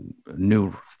friend of mine knew,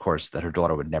 of course, that her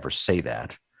daughter would never say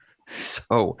that.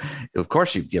 So, of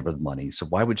course, she'd give her the money. So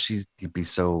why would she be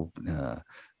so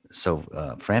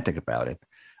frantic about it?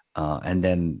 And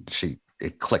then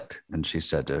it clicked, and she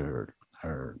said to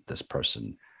this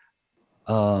person,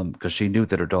 because she knew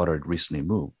that her daughter had recently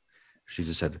moved. She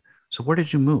just said, "So where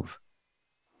did you move?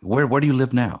 Where do you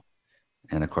live now?"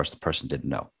 And of course, the person didn't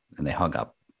know, and they hung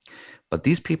up. But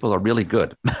these people are really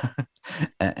good,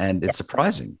 and it's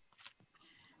surprising.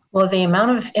 Well, the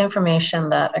amount of information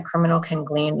that a criminal can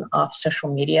glean off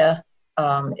social media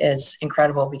is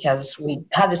incredible, because we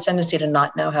have this tendency to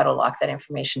not know how to lock that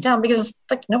information down, because it's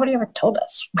like nobody ever told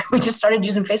us. We just started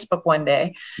using Facebook one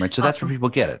day. Right. So that's where people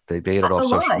get it. They get it off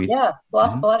social media. Yeah. A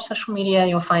lot of social media.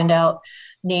 You'll find out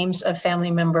names of family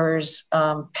members,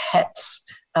 pets,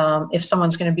 if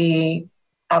someone's going to be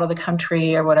out of the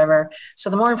country or whatever. So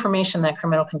the more information that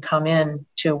criminal can come in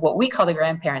to what we call the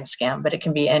grandparent scam, but it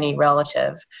can be any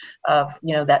relative of,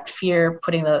 that fear,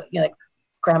 putting like,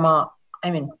 grandma,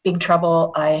 I'm in big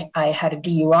trouble. I had a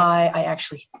DUI. I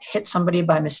actually hit somebody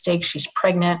by mistake. She's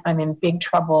pregnant. I'm in big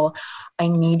trouble. I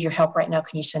need your help right now.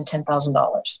 Can you send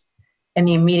 $10,000? And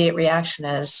the immediate reaction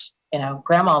is,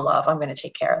 grandma love, I'm going to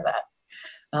take care of that.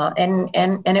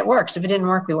 And it works. If it didn't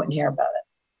work, we wouldn't hear about it.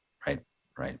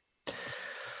 Right.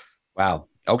 Wow.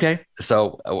 Okay.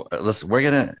 So listen, we're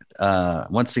going to,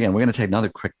 once again, we're going to take another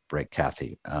quick break,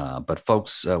 Kathy. But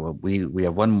folks, we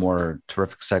have one more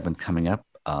terrific segment coming up.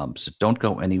 So don't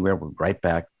go anywhere. We'll be right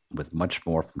back with much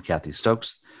more from Kathy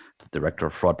Stokes, the Director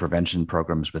of Fraud Prevention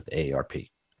Programs with AARP.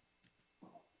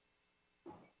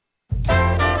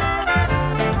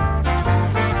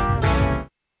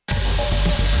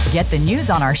 Get the news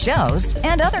on our shows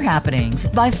and other happenings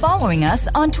by following us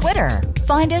on Twitter.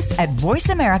 Find us at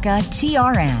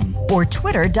VoiceAmericaTRN or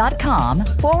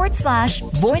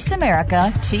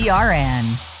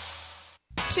twitter.com/VoiceAmericaTRN.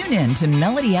 Tune in to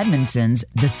Melody Edmondson's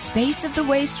The Space of the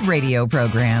Waist radio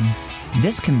program.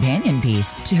 This companion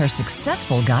piece to her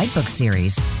successful guidebook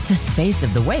series, The Space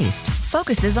of the Waist,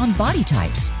 focuses on body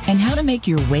types and how to make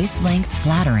your waist length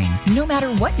flattering, no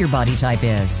matter what your body type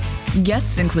is.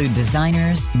 Guests include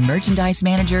designers, merchandise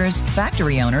managers,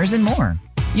 factory owners, and more.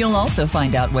 You'll also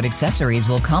find out what accessories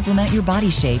will complement your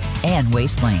body shape and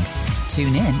waist length.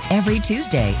 Tune in every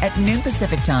Tuesday at noon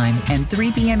Pacific Time and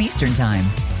 3 p.m. Eastern Time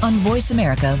on Voice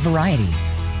America Variety.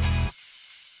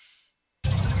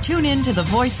 Tune in to the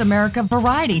Voice America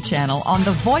Variety channel on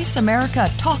the Voice America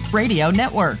Talk Radio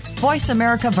Network. Voice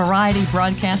America Variety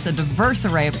broadcasts a diverse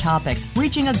array of topics,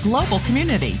 reaching a global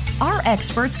community. Our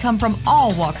experts come from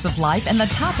all walks of life, and the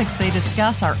topics they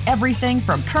discuss are everything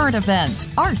from current events,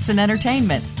 arts and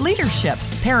entertainment, leadership,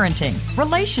 parenting,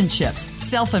 relationships,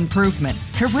 self-improvement,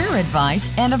 career advice,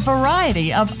 and a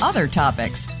variety of other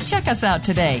topics. Check us out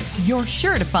today. You're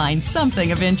sure to find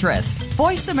something of interest.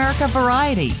 Voice America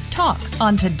Variety. Talk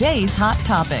on today's hot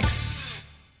topics.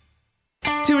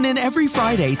 Tune in every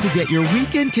Friday to get your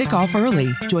weekend kickoff early.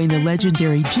 Join the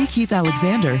legendary G. Keith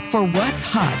Alexander for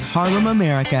What's Hot Harlem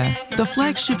America. The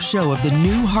flagship show of the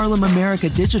new Harlem America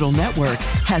Digital Network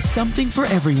has something for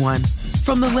everyone.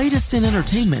 From the latest in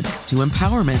entertainment to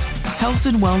empowerment, health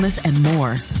and wellness, and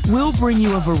more, we'll bring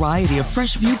you a variety of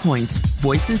fresh viewpoints,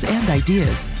 voices, and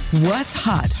ideas. What's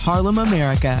Hot Harlem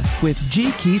America with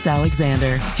G. Keith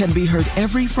Alexander can be heard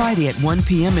every Friday at 1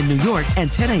 p.m. in New York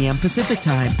and 10 a.m. Pacific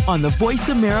Time on the Voice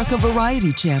America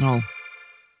Variety Channel.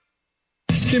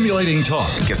 Stimulating talk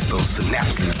gets those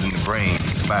synapses in the brain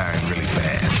firing really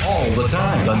fast. All the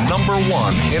time. The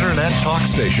 #1 internet talk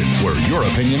station where your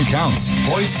opinion counts.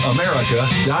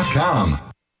 VoiceAmerica.com.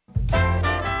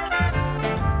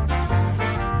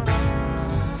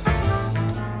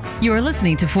 You are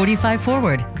listening to 45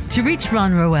 Forward. To reach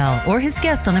Ron Roel or his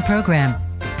guest on the program,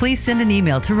 please send an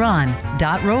email to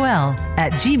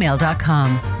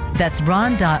ron.roel@gmail.com. That's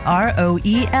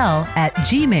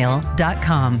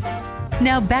ron.roel@gmail.com.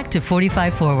 Now back to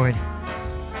 45 Forward.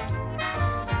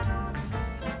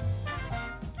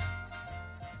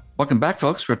 Welcome back,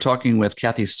 folks. We're talking with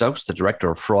Kathy Stokes, the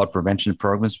Director of Fraud Prevention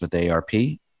Programs with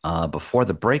AARP. Before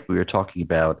the break, we were talking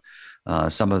about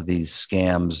some of these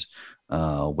scams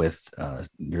with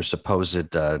your supposed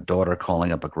daughter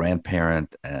calling up a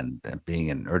grandparent and being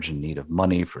in urgent need of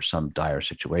money for some dire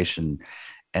situation,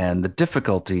 and the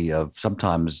difficulty of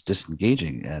sometimes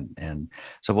disengaging. And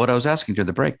so what I was asking during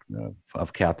the break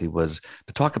of Kathy was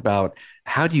to talk about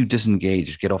how do you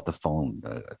disengage, get off the phone,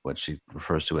 what she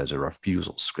refers to as a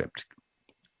refusal script.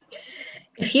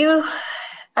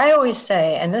 I always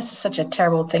say, and this is such a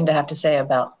terrible thing to have to say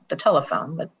about the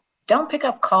telephone, but don't pick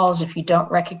up calls if you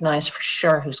don't recognize for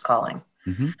sure who's calling.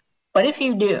 Mm-hmm. But if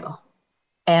you do,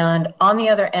 and on the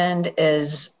other end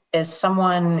is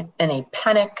someone in a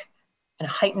panic and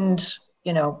heightened,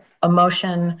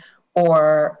 emotion,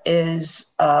 or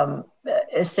is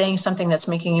saying something that's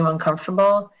making you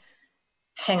uncomfortable,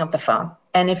 hang up the phone.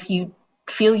 And if you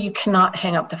feel you cannot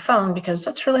hang up the phone, because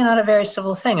that's really not a very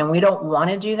civil thing, and we don't want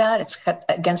to do that, it's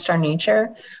against our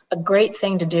nature, a great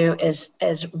thing to do is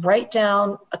write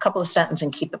down a couple of sentences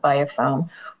and keep it by your phone.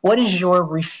 What is your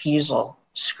refusal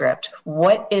script?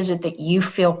 What is it that you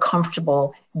feel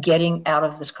comfortable getting out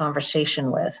of this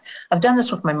conversation with? I've done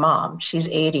this with my mom. She's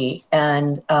 80,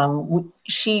 and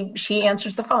she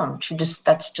answers the phone.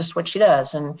 That's just what she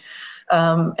does. And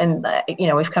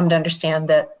we've come to understand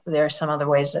that there are some other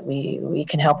ways that we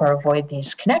can help her avoid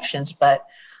these connections, but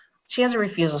she has a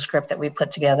refusal script that we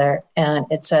put together, and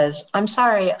it says, "I'm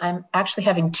sorry, I'm actually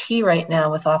having tea right now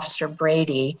with Officer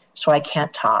Brady, so I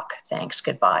can't talk. Thanks,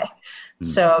 goodbye."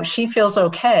 So she feels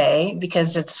okay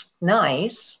because it's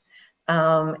nice,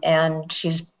 and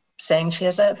she's saying she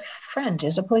has a friend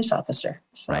who's a police officer.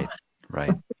 So.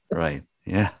 Right.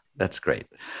 Yeah, that's great.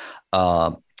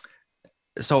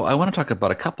 So I want to talk about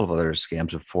a couple of other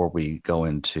scams before we go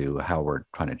into how we're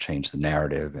trying to change the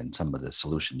narrative and some of the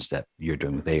solutions that you're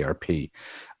doing with ARP.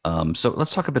 So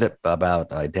let's talk a bit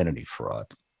about identity fraud,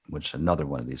 which is another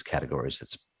one of these categories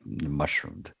that's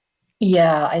mushroomed.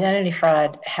 Yeah, identity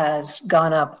fraud has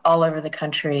gone up all over the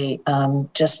country.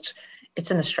 It's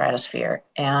in the stratosphere.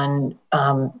 And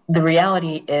the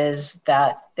reality is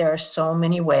that there are so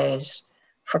many ways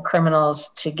for criminals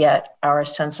to get our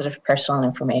sensitive personal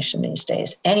information these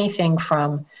days. Anything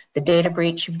from the data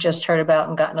breach you've just heard about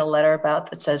and gotten a letter about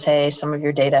that says, hey, some of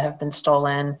your data have been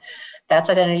stolen. That's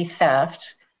identity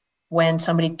theft. When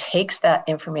somebody takes that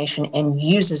information and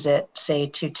uses it, say,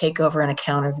 to take over an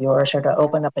account of yours or to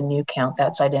open up a new account,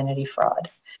 that's identity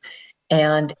fraud.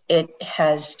 And it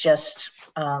has just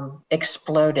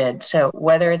exploded. So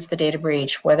whether it's the data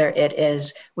breach, whether it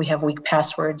is we have weak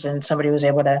passwords and somebody was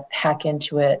able to hack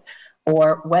into it,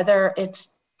 or whether it's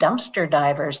dumpster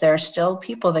divers, there are still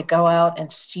people that go out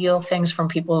and steal things from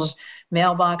people's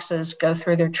mailboxes, go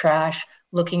through their trash,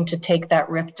 looking to take that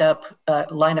ripped up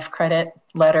line of credit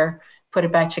letter, put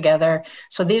it back together.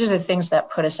 So these are the things that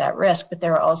put us at risk, but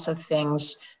there are also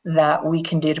things that we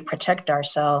can do to protect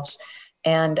ourselves.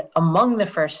 And among the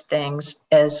first things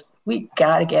is we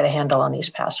got to get a handle on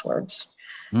these passwords.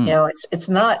 It's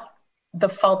not the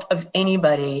fault of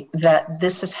anybody that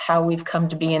this is how we've come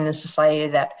to be in this society,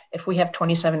 that if we have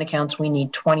 27 accounts, we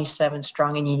need 27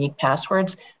 strong and unique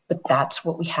passwords, but that's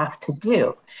what we have to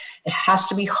do. It has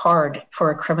to be hard for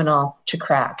a criminal to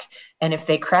crack. And if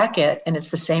they crack it and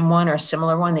it's the same one or a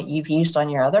similar one that you've used on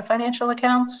your other financial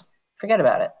accounts, forget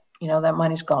about it. That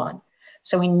money's gone.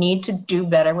 So we need to do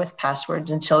better with passwords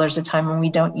until there's a time when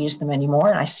we don't use them anymore.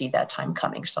 And I see that time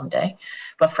coming someday.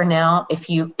 But for now, if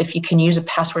you can use a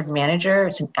password manager,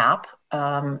 it's an app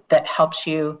that helps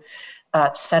you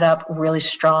set up really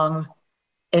strong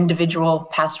individual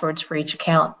passwords for each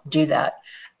account, do that.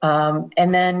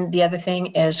 And then the other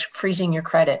thing is freezing your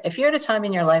credit. If you're at a time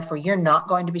in your life where you're not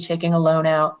going to be taking a loan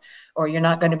out, or you're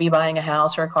not going to be buying a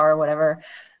house or a car or whatever,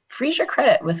 freeze your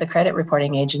credit with the credit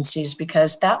reporting agencies,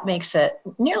 because that makes it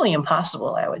nearly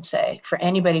impossible, I would say, for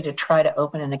anybody to try to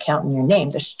open an account in your name.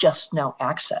 There's just no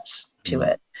access to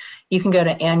it. You can go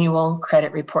to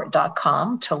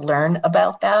annualcreditreport.com to learn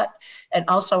about that. And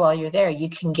also while you're there, you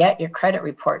can get your credit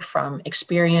report from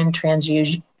Experian,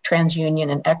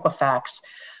 TransUnion, and Equifax,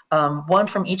 one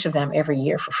from each of them every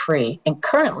year for free. And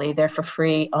currently they're for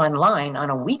free online on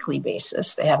a weekly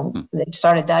basis. They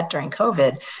started that during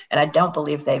COVID, and I don't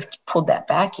believe they've pulled that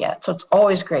back yet. So it's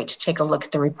always great to take a look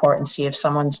at the report and see if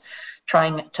someone's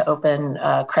trying to open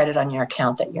credit on your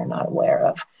account that you're not aware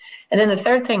of. And then the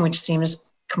third thing, which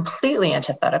seems completely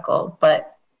antithetical,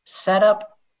 but set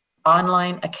up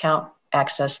online account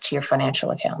access to your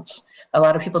financial accounts. A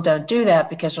lot of people don't do that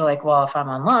because they're like, well, if I'm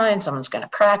online, someone's going to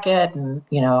crack it and,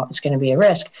 it's going to be a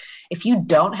risk. If you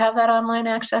don't have that online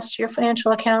access to your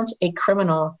financial accounts, a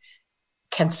criminal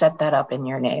can set that up in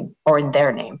your name or in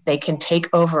their name. They can take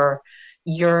over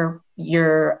your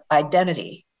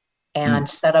identity and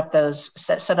set up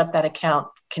that account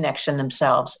connection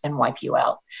themselves and wipe you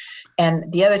out.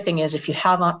 And the other thing is, if you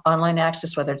have online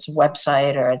access, whether it's a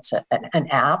website or it's an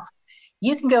app,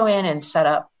 you can go in and set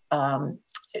up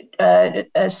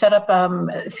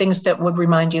things that would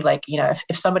remind you, like,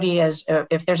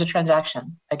 if there's a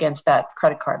transaction against that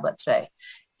credit card, let's say,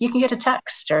 you can get a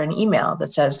text or an email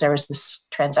that says there was this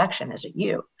transaction. Is it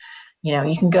you?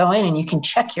 You can go in and you can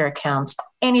check your accounts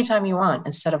anytime you want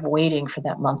instead of waiting for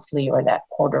that monthly or that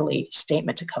quarterly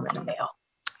statement to come in the mail.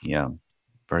 Yeah,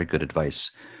 very good advice.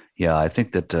 Yeah, I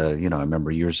think that, I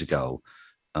remember years ago,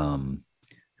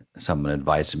 someone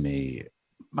advised me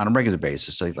on a regular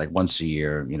basis, like once a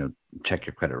year, check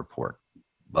your credit report.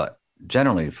 But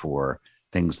generally for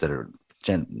things that are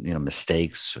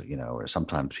mistakes, or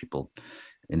sometimes people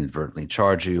inadvertently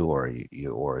charge you,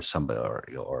 or somebody,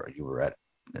 or you were at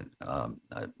an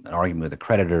argument with a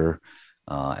creditor,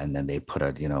 and then they put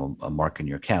a mark in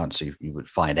your account, so you would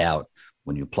find out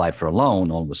when you applied for a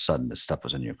loan, all of a sudden this stuff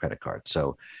was on your credit card.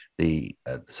 So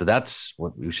so that's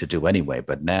what we should do anyway.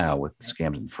 But now with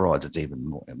scams and frauds, it's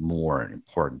even more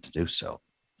important to do so.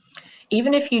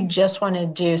 Even if you just want to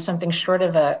do something short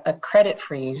of a credit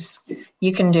freeze,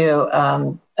 you can do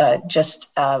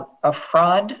just a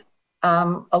fraud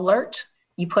alert.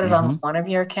 You put it on one of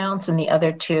your accounts and the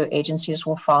other two agencies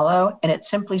will follow. And it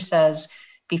simply says,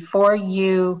 before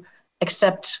you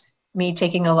accept me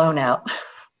taking a loan out,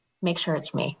 make sure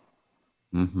it's me.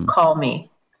 Call me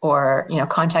or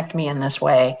contact me in this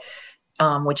way,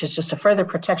 which is just a further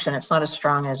protection. It's not as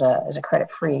strong as a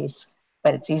credit freeze,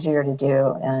 but it's easier to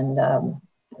do, and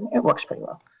it works pretty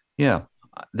well. Yeah.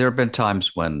 There have been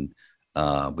times when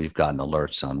we've gotten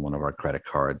alerts on one of our credit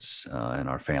cards in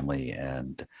our family,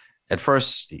 and at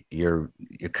first your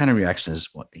kind of reaction is,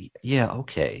 well, yeah,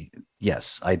 okay,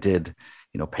 yes, I did,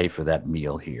 pay for that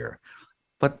meal here.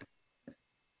 But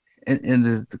in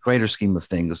the greater scheme of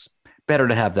things, better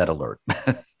to have that alert.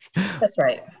 That's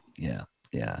right. Yeah.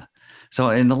 So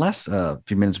in the last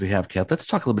few minutes we have, Kath, let's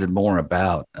talk a little bit more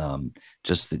about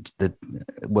just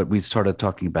what we started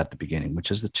talking about at the beginning,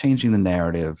 which is the changing the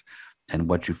narrative and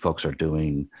what you folks are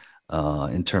doing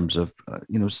in terms of,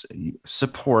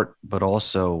 support, but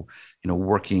also,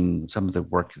 working some of the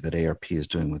work that AARP is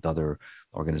doing with other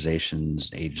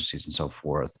organizations, agencies, and so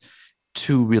forth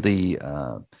to really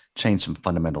change some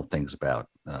fundamental things about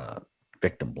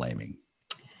victim blaming.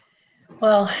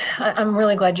 Well, I'm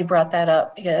really glad you brought that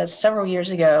up, because several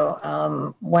years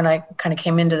ago, when I kind of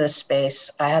came into this space,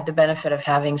 I had the benefit of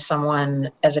having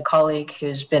someone as a colleague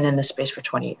who's been in this space for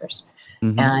 20 years.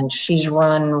 And she's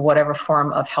run whatever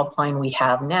form of helpline we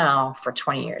have now for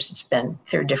 20 years. It's been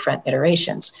through different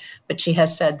iterations. But she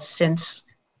has said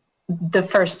since the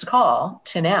first call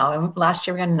to now, and last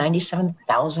year we got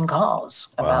 97,000 calls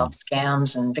about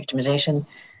scams and victimization.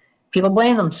 People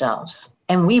blame themselves.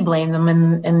 And we blame them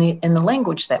in the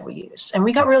language that we use. And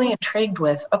we got really intrigued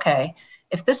with, okay,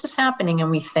 if this is happening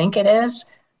and we think it is,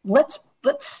 let's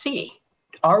see,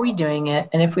 are we doing it?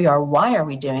 And if we are, why are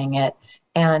we doing it?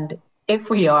 And if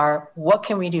we are, what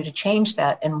can we do to change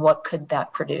that? And what could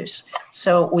that produce?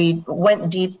 So we went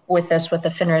deep with this with the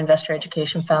FINRA Investor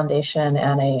Education Foundation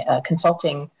and a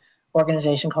consulting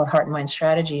organization called Heart and Mind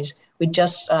Strategies. We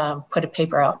just put a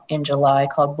paper out in July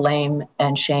called Blame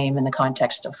and Shame in the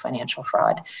Context of Financial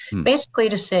Fraud. Basically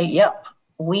to say, yep,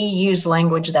 we use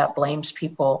language that blames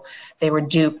people. They were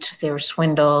duped, they were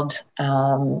swindled, they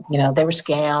were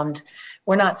scammed.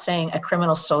 We're not saying a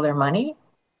criminal stole their money.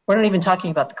 We're not even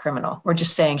talking about the criminal. We're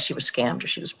just saying she was scammed or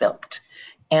she was bilked.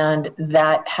 And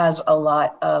that has a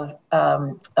lot of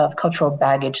cultural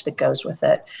baggage that goes with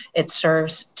it. It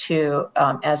serves to,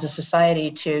 as a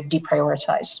society, to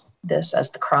deprioritize this as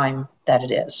the crime that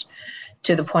it is,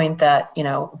 to the point that,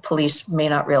 police may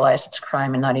not realize it's a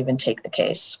crime and not even take the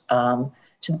case,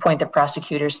 to the point that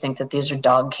prosecutors think that these are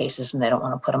dog cases and they don't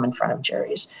want to put them in front of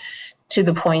juries, to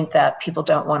the point that people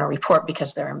don't want to report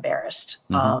because they're embarrassed.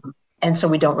 And so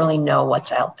we don't really know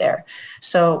what's out there.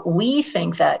 So we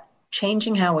think that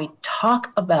changing how we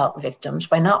talk about victims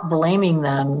by not blaming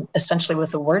them essentially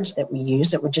with the words that we use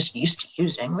that we're just used to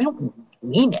using, we don't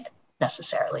mean it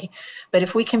necessarily. But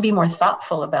if we can be more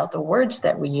thoughtful about the words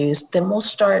that we use, then we'll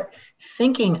start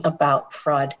thinking about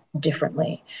fraud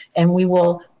differently. And we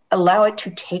will allow it to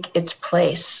take its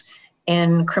place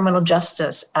in criminal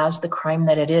justice as the crime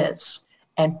that it is,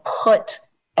 and put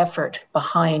effort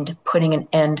behind putting an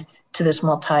end to this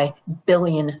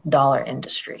multi-billion-dollar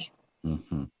industry.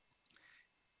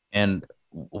 And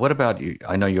what about you?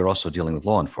 I know you're also dealing with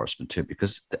law enforcement too,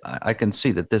 because I can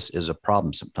see that this is a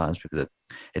problem sometimes because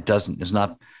it's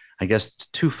not, I guess,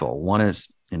 twofold. One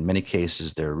is, in many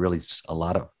cases, there are really a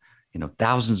lot of,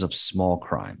 thousands of small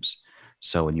crimes.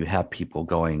 So when you have people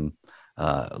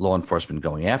law enforcement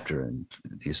going after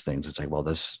these things, it's like, well,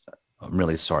 I'm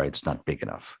really sorry, it's not big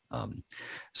enough.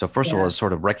 So first of all, it's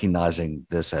sort of recognizing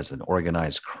this as an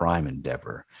organized crime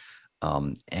endeavor.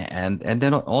 And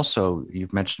then also,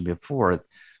 you've mentioned before,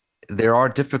 there are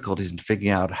difficulties in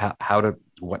figuring out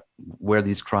where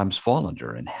these crimes fall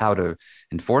under and how to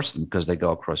enforce them, because they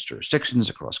go across jurisdictions,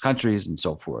 across countries, and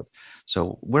so forth.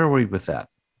 So where are we with that?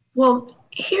 Well,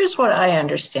 here's what I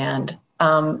understand.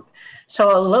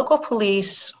 So a local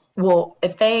police will,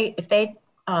 if they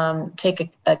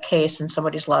take a case and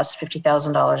somebody's lost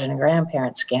 $50,000 in a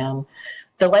grandparent scam,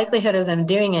 the likelihood of them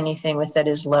doing anything with it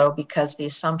is low, because the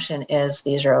assumption is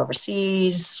these are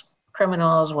overseas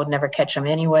criminals, would never catch them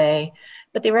anyway.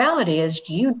 But the reality is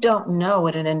you don't know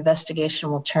what an investigation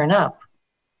will turn up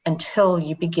until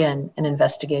you begin an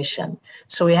investigation.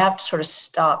 So we have to sort of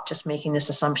stop just making this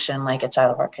assumption like it's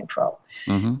out of our control.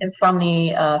 Mm-hmm. And from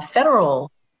the federal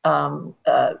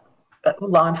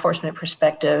law enforcement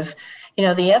perspective, the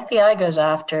FBI goes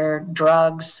after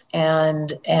drugs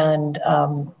and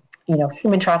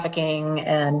human trafficking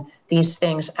and these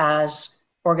things as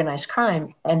organized crime.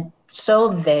 And so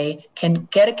they can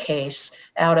get a case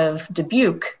out of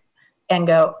Dubuque and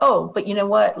go, oh, but you know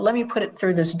what? Let me put it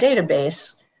through this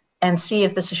database and see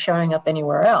if this is showing up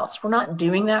anywhere else. We're not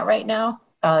doing that right now.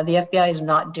 The FBI is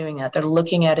not doing that. They're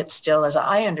looking at it still, as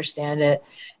I understand it,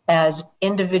 as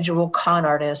individual con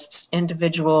artists,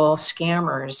 individual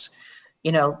scammers,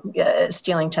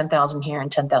 stealing 10,000 here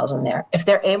and 10,000 there. If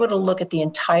they're able to look at the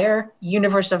entire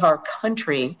universe of our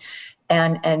country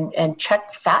and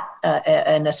check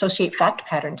and associate fact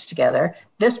patterns together,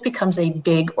 this becomes a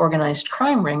big organized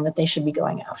crime ring that they should be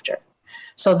going after.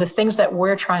 So the things that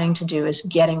we're trying to do is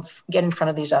get in front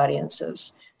of these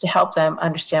audiences to help them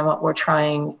understand what we're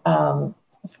trying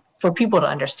for people to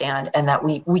understand, and that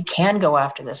we can go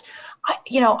after this.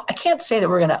 I can't say that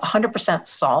we're going to 100%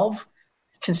 solve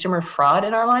consumer fraud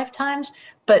in our lifetimes,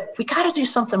 but we got to do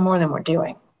something more than we're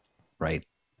doing. Right.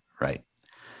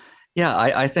 Yeah,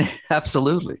 I think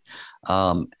absolutely.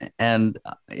 And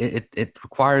it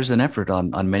requires an effort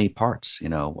on many parts.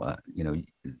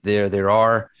 There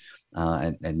are,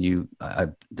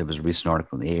 there was a recent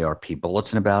article in the AARP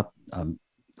Bulletin about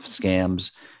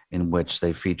scams in which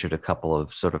they featured a couple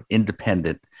of sort of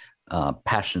independent,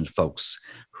 passionate folks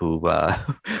who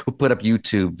put up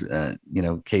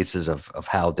YouTube, cases of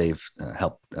how they've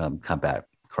helped combat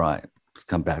crime,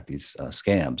 combat these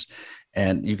scams.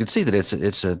 And you can see that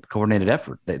it's a coordinated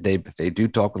effort. They do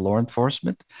talk with law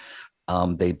enforcement.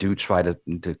 They do try to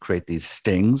create these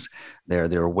stings.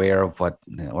 They're aware of what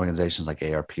organizations like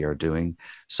AARP are doing.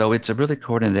 So it's a really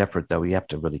coordinated effort that we have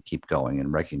to really keep going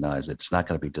and recognize it's not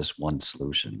going to be just one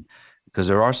solution, because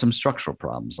there are some structural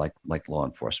problems like law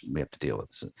enforcement we have to deal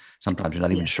with. So sometimes you're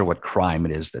not even sure what crime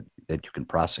it is that you can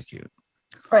prosecute.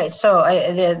 Right. So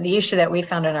the issue that we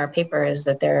found in our paper is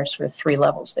that there are sort of three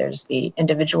levels. There's the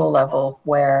individual level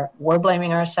where we're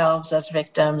blaming ourselves as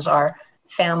victims. Our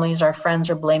families, our friends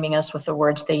are blaming us with the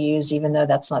words they use, even though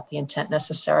that's not the intent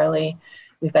necessarily.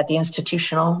 We've got the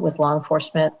institutional with law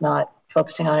enforcement not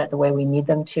focusing on it the way we need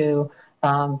them to.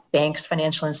 Banks,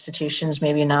 financial institutions,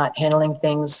 maybe not handling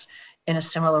things in a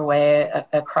similar way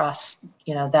across,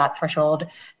 that threshold.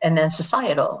 And then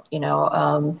societal,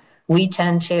 we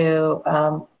tend to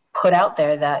put out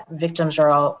there that victims are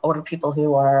all older people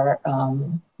who are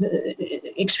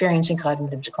experiencing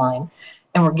cognitive decline,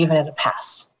 and we're giving it a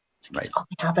pass. Right. It's only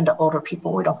happened to older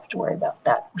people. We don't have to worry about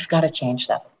that. We've got to change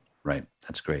that. Right.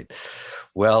 That's great.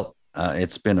 Well,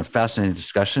 it's been a fascinating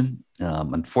discussion.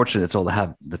 Unfortunately, that's all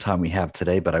the time we have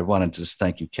today, but I want to just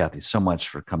thank you, Kathy, so much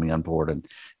for coming on board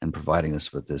and providing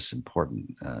us with this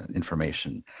important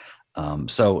information.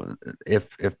 So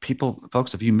if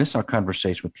folks, if you miss our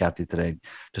conversation with Kathy today,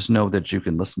 just know that you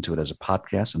can listen to it as a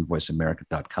podcast on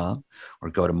voiceamerica.com, or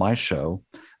go to my show,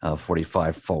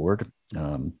 45 Forward.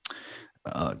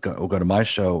 Go to my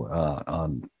show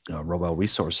on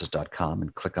rowellresources.com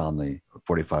and click on the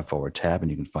 45 Forward tab, and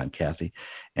you can find Kathy.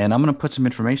 And I'm going to put some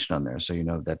information on there so you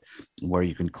know that where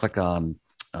you can click on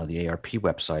the AARP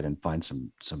website and find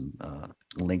some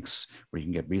links where you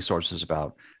can get resources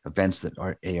about events that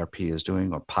our AARP is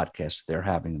doing or podcasts they're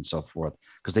having and so forth,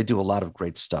 because they do a lot of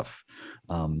great stuff.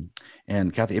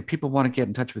 And Kathy, if people want to get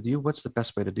in touch with you, what's the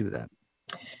best way to do that?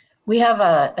 We have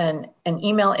an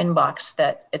email inbox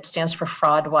that it stands for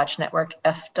Fraud Watch Network,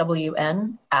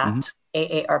 FWN at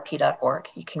AARP.org.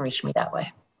 You can reach me that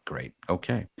way. Great.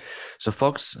 Okay. So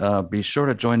folks, be sure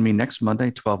to join me next Monday,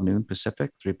 12 noon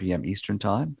Pacific, 3 p.m. Eastern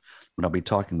time, when I'll be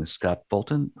talking with Scott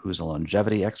Fulton, who's a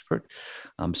longevity expert.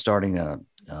 I'm starting an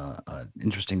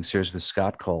interesting series with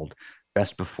Scott called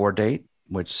Best Before Date,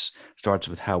 which starts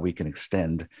with how we can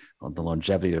extend the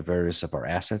longevity of various of our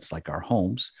assets, like our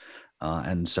homes.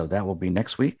 And so that will be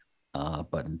next week.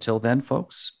 But until then,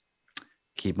 folks,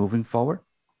 keep moving forward,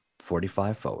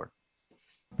 45 Forward.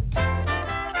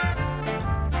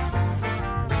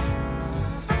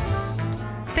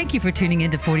 Thank you for tuning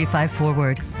in to 45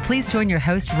 Forward. Please join your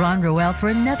host, Ron Rowell, for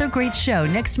another great show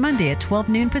next Monday at 12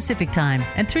 noon Pacific Time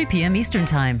and 3 p.m. Eastern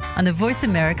Time on the Voice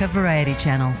America Variety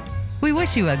Channel. We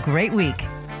wish you a great week.